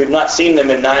is, we've not seen them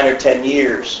in 9 or 10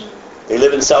 years. They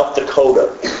live in South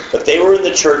Dakota. But they were in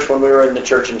the church when we were in the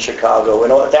church in Chicago,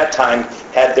 and at that time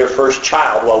had their first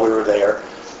child while we were there.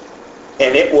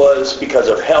 And it was, because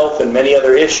of health and many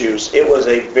other issues, it was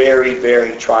a very,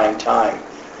 very trying time.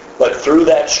 But through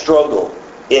that struggle,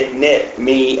 it knit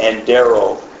me and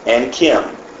Daryl and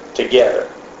Kim together.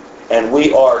 And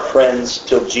we are friends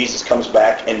till Jesus comes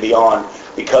back and beyond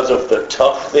because of the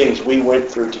tough things we went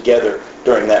through together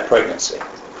during that pregnancy.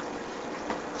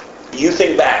 You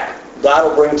think back, God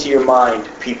will bring to your mind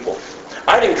people.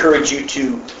 I'd encourage you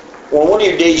to, when one of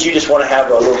your days you just want to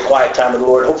have a little quiet time with the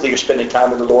Lord, hopefully you're spending time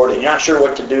with the Lord and you're not sure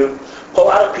what to do, pull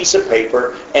out a piece of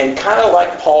paper and kind of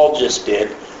like Paul just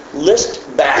did,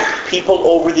 list back people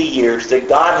over the years that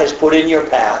God has put in your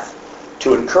path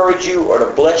to encourage you or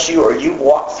to bless you, or you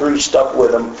walk through stuff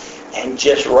with them, and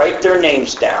just write their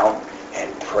names down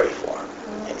and pray for them.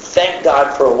 And thank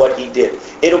God for what he did.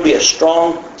 It'll be a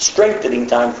strong, strengthening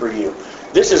time for you.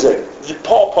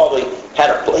 Paul probably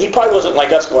he probably wasn't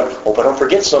like us going, oh, but don't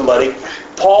forget somebody.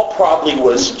 Paul probably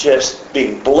was just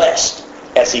being blessed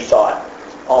as he thought,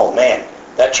 oh man,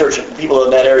 that church and people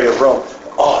in that area of Rome,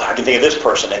 oh, I can think of this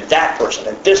person and that person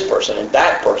and this person and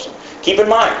that person. Keep in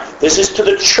mind, this is to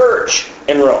the church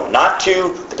in Rome, not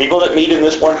to the people that meet in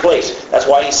this one place. That's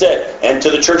why he said, and to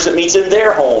the church that meets in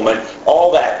their home and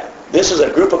all that. This is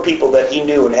a group of people that he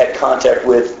knew and had contact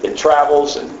with in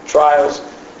travels and trials.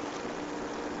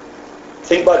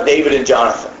 Think about David and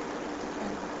Jonathan,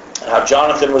 and how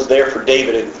Jonathan was there for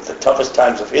David in the toughest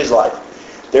times of his life.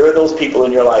 There are those people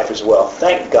in your life as well.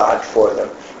 Thank God for them.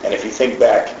 And if you think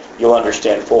back, you'll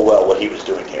understand full well what he was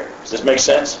doing here. Does this make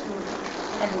sense?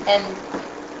 And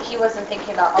he wasn't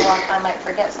thinking about, oh, I might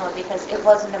forget someone, because it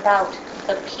wasn't about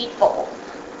the people.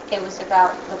 It was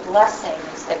about the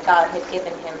blessings that God had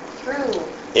given him through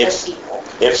the people.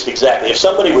 Exactly. If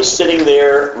somebody was sitting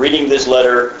there reading this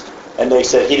letter and they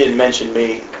said, he didn't mention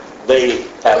me, they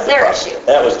have the problem. Issue.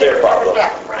 That was their problem.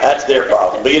 Yeah. That's their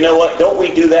problem. But you know what? Don't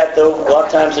we do that, though? A lot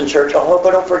of times in church, oh,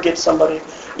 but don't forget somebody.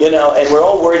 And we're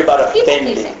all worried about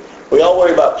offending. We all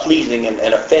worry about pleasing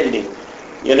and offending.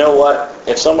 You know what?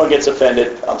 If someone gets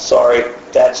offended, I'm sorry,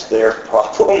 that's their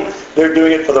problem. They're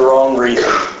doing it for the wrong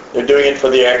reason. They're doing it for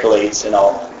the accolades and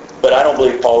all. But I don't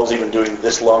believe Paul was even doing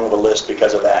this long of a list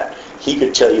because of that. He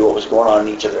could tell you what was going on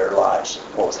in each of their lives,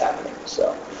 what was happening.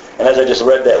 So, and as I just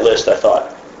read that list, I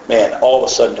thought, man, all of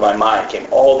a sudden to my mind came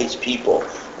all these people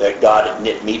that God had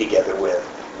knit me together with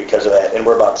because of that. And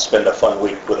we're about to spend a fun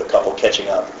week with a couple catching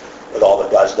up with all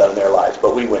that God's done in their lives.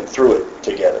 But we went through it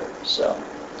together. So,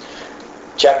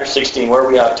 chapter 16, where are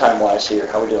we at time-wise here?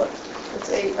 How are we doing? It's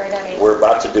 8, right at 8. We're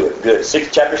about to do it. Good.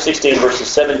 Chapter 16, verses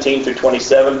 17 through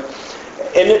 27.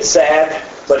 And it's sad,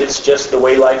 but it's just the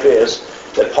way life is,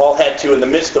 that Paul had to, in the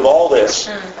midst of all this,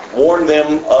 warn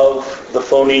them of the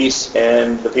phonies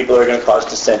and the people that are going to cause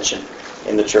dissension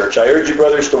in the church. I urge you,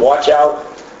 brothers, to watch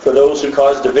out for those who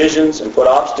cause divisions and put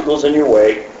obstacles in your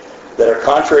way that are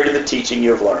contrary to the teaching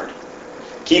you have learned.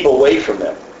 Keep away from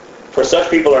them. For such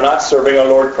people are not serving our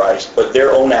Lord Christ, but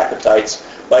their own appetites.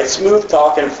 By smooth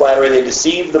talk and flattery, they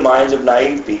deceive the minds of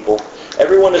naive people.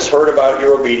 Everyone has heard about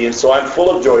your obedience, so I'm full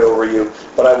of joy over you.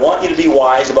 But I want you to be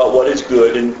wise about what is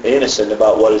good and innocent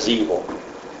about what is evil.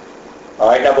 All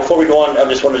right, now before we go on, I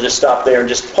just want to stop there. And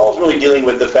Paul's really dealing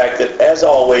with the fact that, as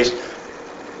always,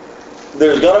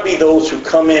 there's going to be those who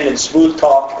come in and smooth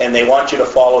talk, and they want you to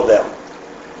follow them.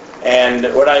 And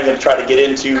we're not even going to try to get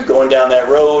into going down that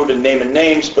road and naming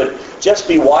names, but just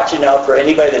be watching out for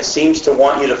anybody that seems to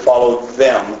want you to follow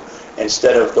them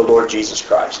instead of the Lord Jesus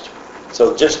Christ.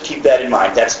 So just keep that in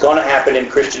mind. That's going to happen in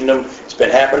Christendom. It's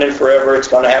been happening forever. It's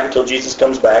going to happen until Jesus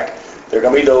comes back. There are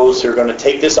going to be those who are going to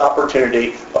take this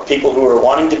opportunity of people who are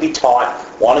wanting to be taught,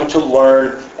 wanting to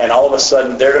learn, and all of a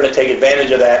sudden they're going to take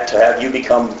advantage of that to have you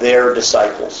become their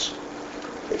disciples.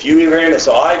 If you hear him,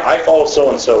 so I follow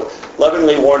so-and-so,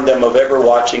 lovingly warn them of ever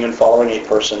watching and following a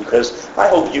person, because I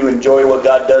hope you enjoy what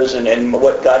God does, and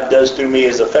what God does through me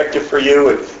is effective for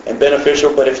you and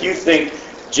beneficial. But if you think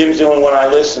Jim's the only one I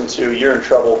listen to, you're in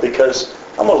trouble, because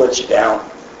I'm going to let you down.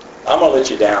 I'm going to let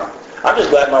you down. I'm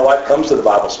just glad my wife comes to the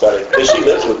Bible study, because she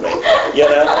lives with me, you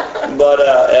know. But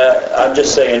I'm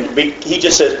just saying, he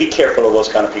just says, be careful of those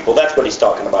kind of people. That's what he's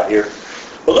talking about here.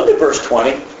 But look at verse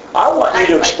 20. I want you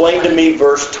to explain to me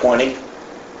verse 20.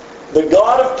 The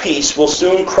God of peace will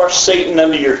soon crush Satan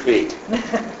under your feet.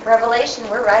 Revelation,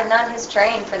 we're riding on his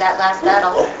train for that last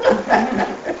battle.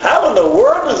 How in the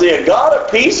world is the God of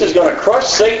peace is going to crush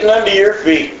Satan under your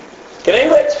feet? Can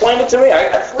anybody explain it to me?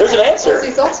 There's an answer.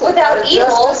 He's also Without got evil-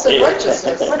 justice and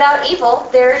righteousness. Without evil,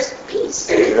 there's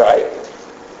peace. Right?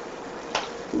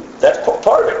 That's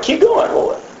part of it. Keep going.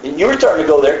 Well, you were starting to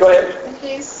go there. Go ahead. And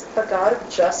he's a God of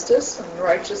justice and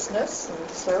righteousness, and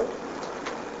so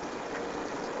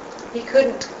he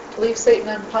couldn't leave Satan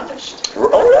unpunished.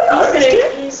 Oh, yeah, I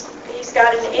understand. He's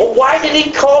got an Well, why did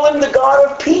he call him the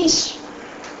God of peace?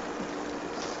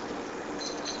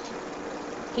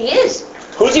 He is.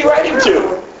 Who's he writing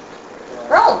to?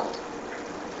 Rome.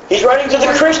 He's writing to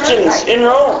the Christians in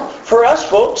Rome. For us,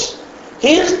 folks,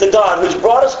 he is the God who's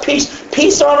brought us peace.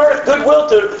 Peace on earth, goodwill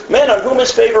to men on whom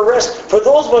his favor rests. For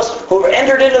those of us who have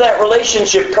entered into that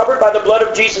relationship covered by the blood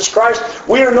of Jesus Christ,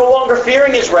 we are no longer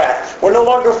fearing his wrath. We're no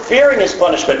longer fearing his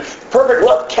punishment. Perfect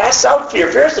love casts out fear.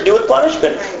 Fear has to do with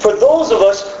punishment. For those of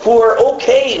us who are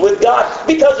okay with God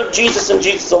because of Jesus and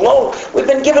Jesus alone, we've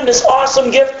been given this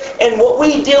awesome gift, and what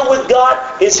we deal with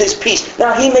God is his peace.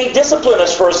 Now, he may discipline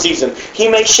us for a season. He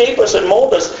may shape us and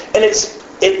mold us, and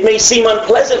it may seem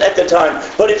unpleasant at the time,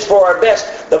 but it's for our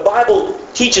best. The Bible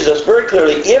teaches us very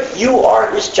clearly, if you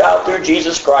are his child through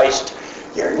Jesus Christ,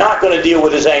 you're not going to deal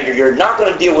with his anger. You're not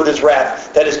going to deal with his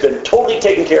wrath. That has been totally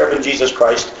taken care of in Jesus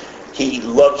Christ. He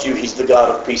loves you. He's the God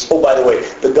of peace. Oh, by the way,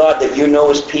 the God that you know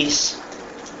is peace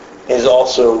is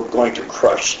also going to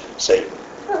crush Satan,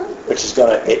 which is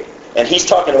going to, and he's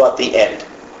talking about the end.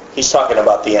 He's talking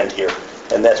about the end here,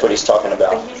 and that's what he's talking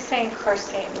about. But he's saying crush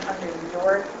Satan under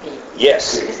your feet.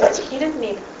 Yes. Because he didn't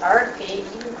need our feet,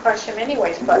 you can crush him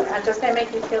anyways, but doesn't that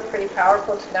make you feel pretty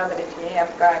powerful to know that if you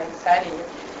have God inside of you, you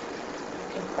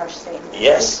can crush Satan?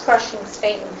 Yes. He's crushing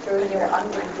Satan through you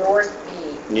under your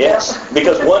feet. Yes,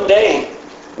 because one day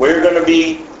we're going to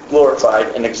be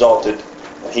glorified and exalted,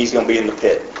 and he's going to be in the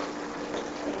pit.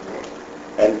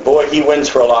 And boy, he wins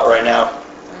for a lot right now.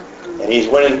 And he's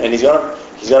winning, and he's going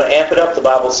to amp it up, the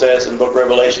Bible says in the book of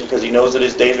Revelation, because he knows that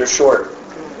his days are short.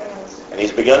 And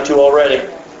he's begun to already.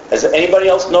 Has anybody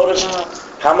else noticed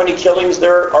how many killings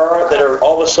there are that are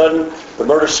all of a sudden the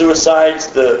murder-suicides,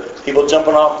 the people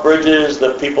jumping off bridges,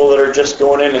 the people that are just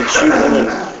going in and shooting?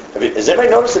 And has anybody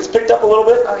noticed it's picked up a little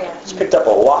bit? Oh, yeah. It's picked up a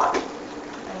lot.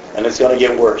 And it's going to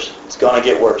get worse. It's going to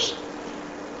get worse.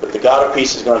 But the God of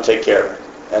peace is going to take care of it.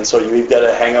 And so you've got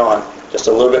to hang on just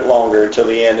a little bit longer until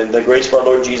the end. And the grace of our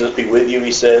Lord Jesus be with you,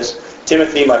 he says.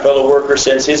 Timothy, my fellow worker,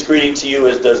 sends his greeting to you,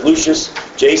 as does Lucius,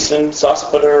 Jason,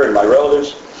 Sosipater, and my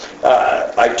relatives.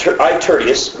 I,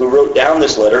 Tertius, who wrote down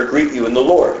this letter, greet you in the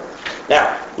Lord.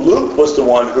 Now, Luke was the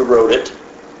one who wrote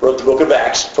the book of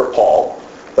Acts for Paul.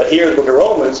 But here in the book of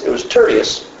Romans, it was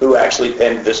Tertius who actually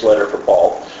penned this letter for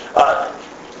Paul.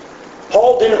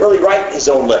 Paul didn't really write his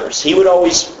own letters. He would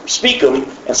always speak them,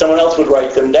 and someone else would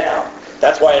write them down.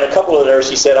 That's why in a couple of letters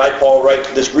he said, I, Paul, write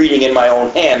this greeting in my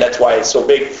own hand. That's why it's so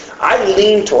big. I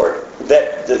lean toward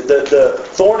that the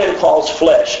thorn in Paul's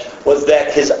flesh was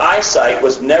that his eyesight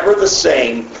was never the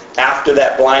same after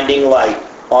that blinding light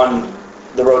on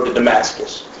the road to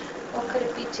Damascus. Well, could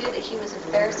it be, too, that he was a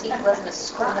Pharisee, he wasn't a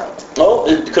scribe? Oh,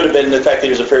 it could have been the fact that he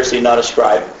was a Pharisee, not a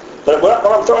scribe. But what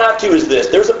I'm throwing out to you is this.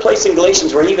 There's a place in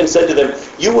Galatians where he even said to them,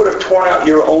 you would have torn out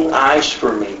your own eyes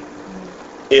for me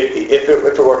if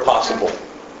it were possible.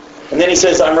 And then he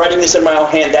says, I'm writing this in my own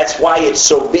hand. That's why it's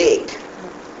so big.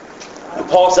 And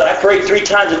Paul said, I prayed 3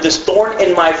 times that this thorn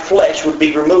in my flesh would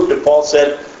be removed. And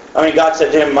God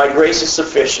said to him, my grace is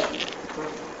sufficient.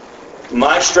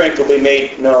 My strength will be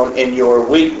made known in your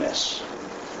weakness.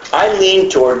 I lean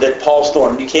toward that Paul's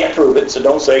thorn, you can't prove it, so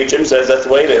don't say Jim says that's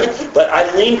the way it is, but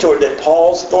I lean toward that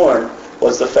Paul's thorn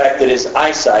was the fact that his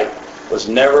eyesight was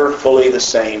never fully the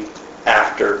same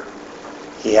after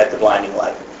he had the blinding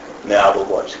light, the audible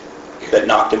voice, that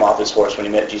knocked him off his horse when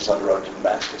he met Jesus on the road to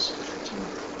Damascus.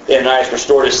 And Ananias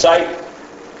restored his sight.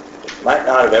 It might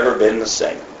not have ever been the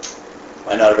same.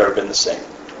 Might not have ever been the same.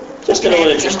 Just a little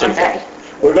interesting thing.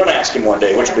 We're going to ask him one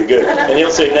day, which will be good. And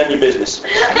he'll say, none of your business.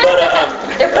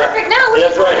 But, They're perfect now.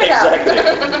 that's right,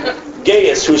 exactly.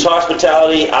 Gaius, whose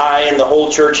hospitality I and the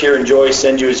whole church here enjoy,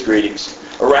 send you his greetings.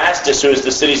 Erastus, who is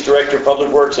the city's director of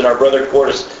public works, and our brother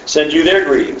Quartus, send you their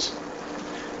greetings.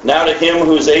 Now to him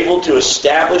who is able to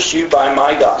establish you by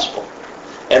my gospel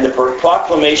and the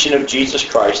proclamation of Jesus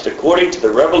Christ, according to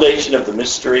the revelation of the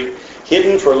mystery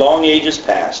hidden for long ages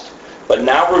past, but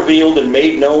now revealed and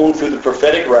made known through the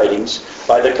prophetic writings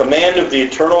by the command of the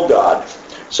eternal God,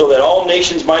 so that all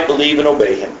nations might believe and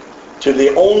obey him. To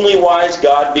the only wise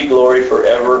God be glory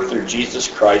forever through Jesus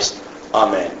Christ.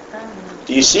 Amen.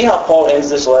 Do you see how Paul ends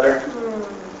this letter?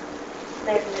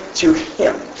 To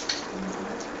him.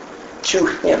 To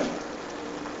him.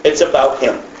 It's about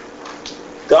him.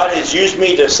 God has used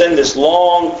me to send this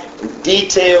long,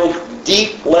 detailed,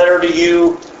 deep letter to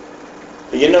you.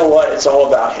 But you know what? It's all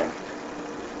about him.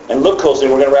 And look closely,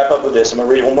 we're going to wrap up with this. I'm going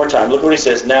to read it one more time. Look what he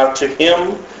says. Now to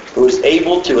him who is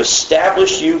able to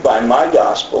establish you by my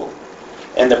gospel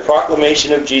and the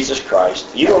proclamation of Jesus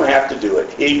Christ. You don't have to do it.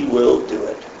 He will do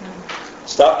it.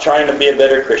 Stop trying to be a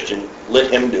better Christian.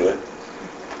 Let him do it.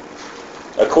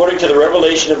 According to the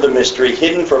revelation of the mystery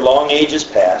hidden for long ages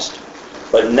past,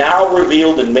 but now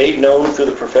revealed and made known through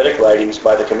the prophetic writings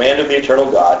by the command of the eternal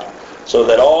God, so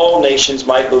that all nations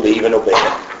might believe and obey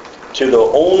him. To the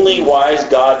only wise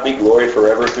God be glory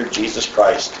forever through Jesus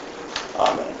Christ.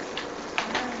 Amen.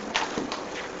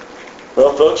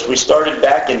 Well, folks, we started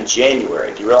back in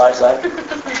January. Do you realize that?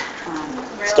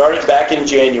 Started back in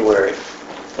January.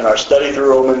 In our study through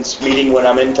Romans, meeting when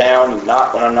I'm in town and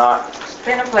not when I'm not. It's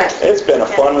been a pleasure. It's been a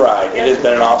fun ride. It has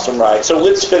been an awesome ride. So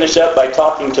let's finish up by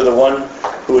talking to the one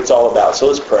who it's all about. So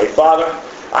let's pray. Father,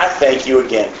 I thank you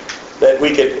again that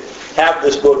we could have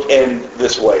this book end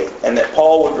this way, and that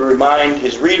Paul would remind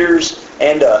his readers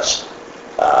and us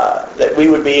that we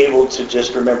would be able to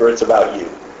just remember it's about you.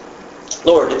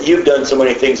 Lord, you've done so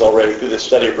many things already through the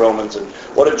study of Romans, and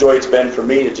what a joy it's been for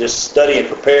me to just study and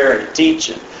prepare and to teach.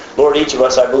 And Lord, each of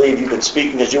us, I believe you've been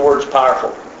speaking because your word's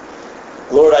powerful.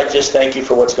 Lord, I just thank you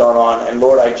for what's going on, and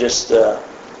Lord, I just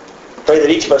pray that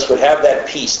each of us would have that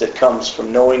peace that comes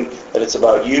from knowing that it's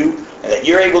about you, and that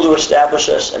you're able to establish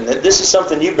us, and that this is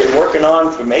something you've been working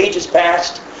on from ages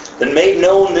past, been made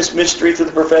known, this mystery through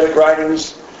the prophetic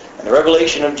writings and the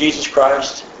revelation of Jesus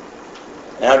Christ.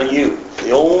 Now to you, the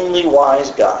only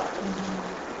wise God.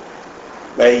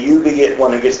 May you be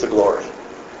one who gets the glory.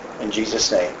 In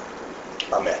Jesus' name,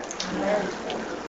 amen. Amen.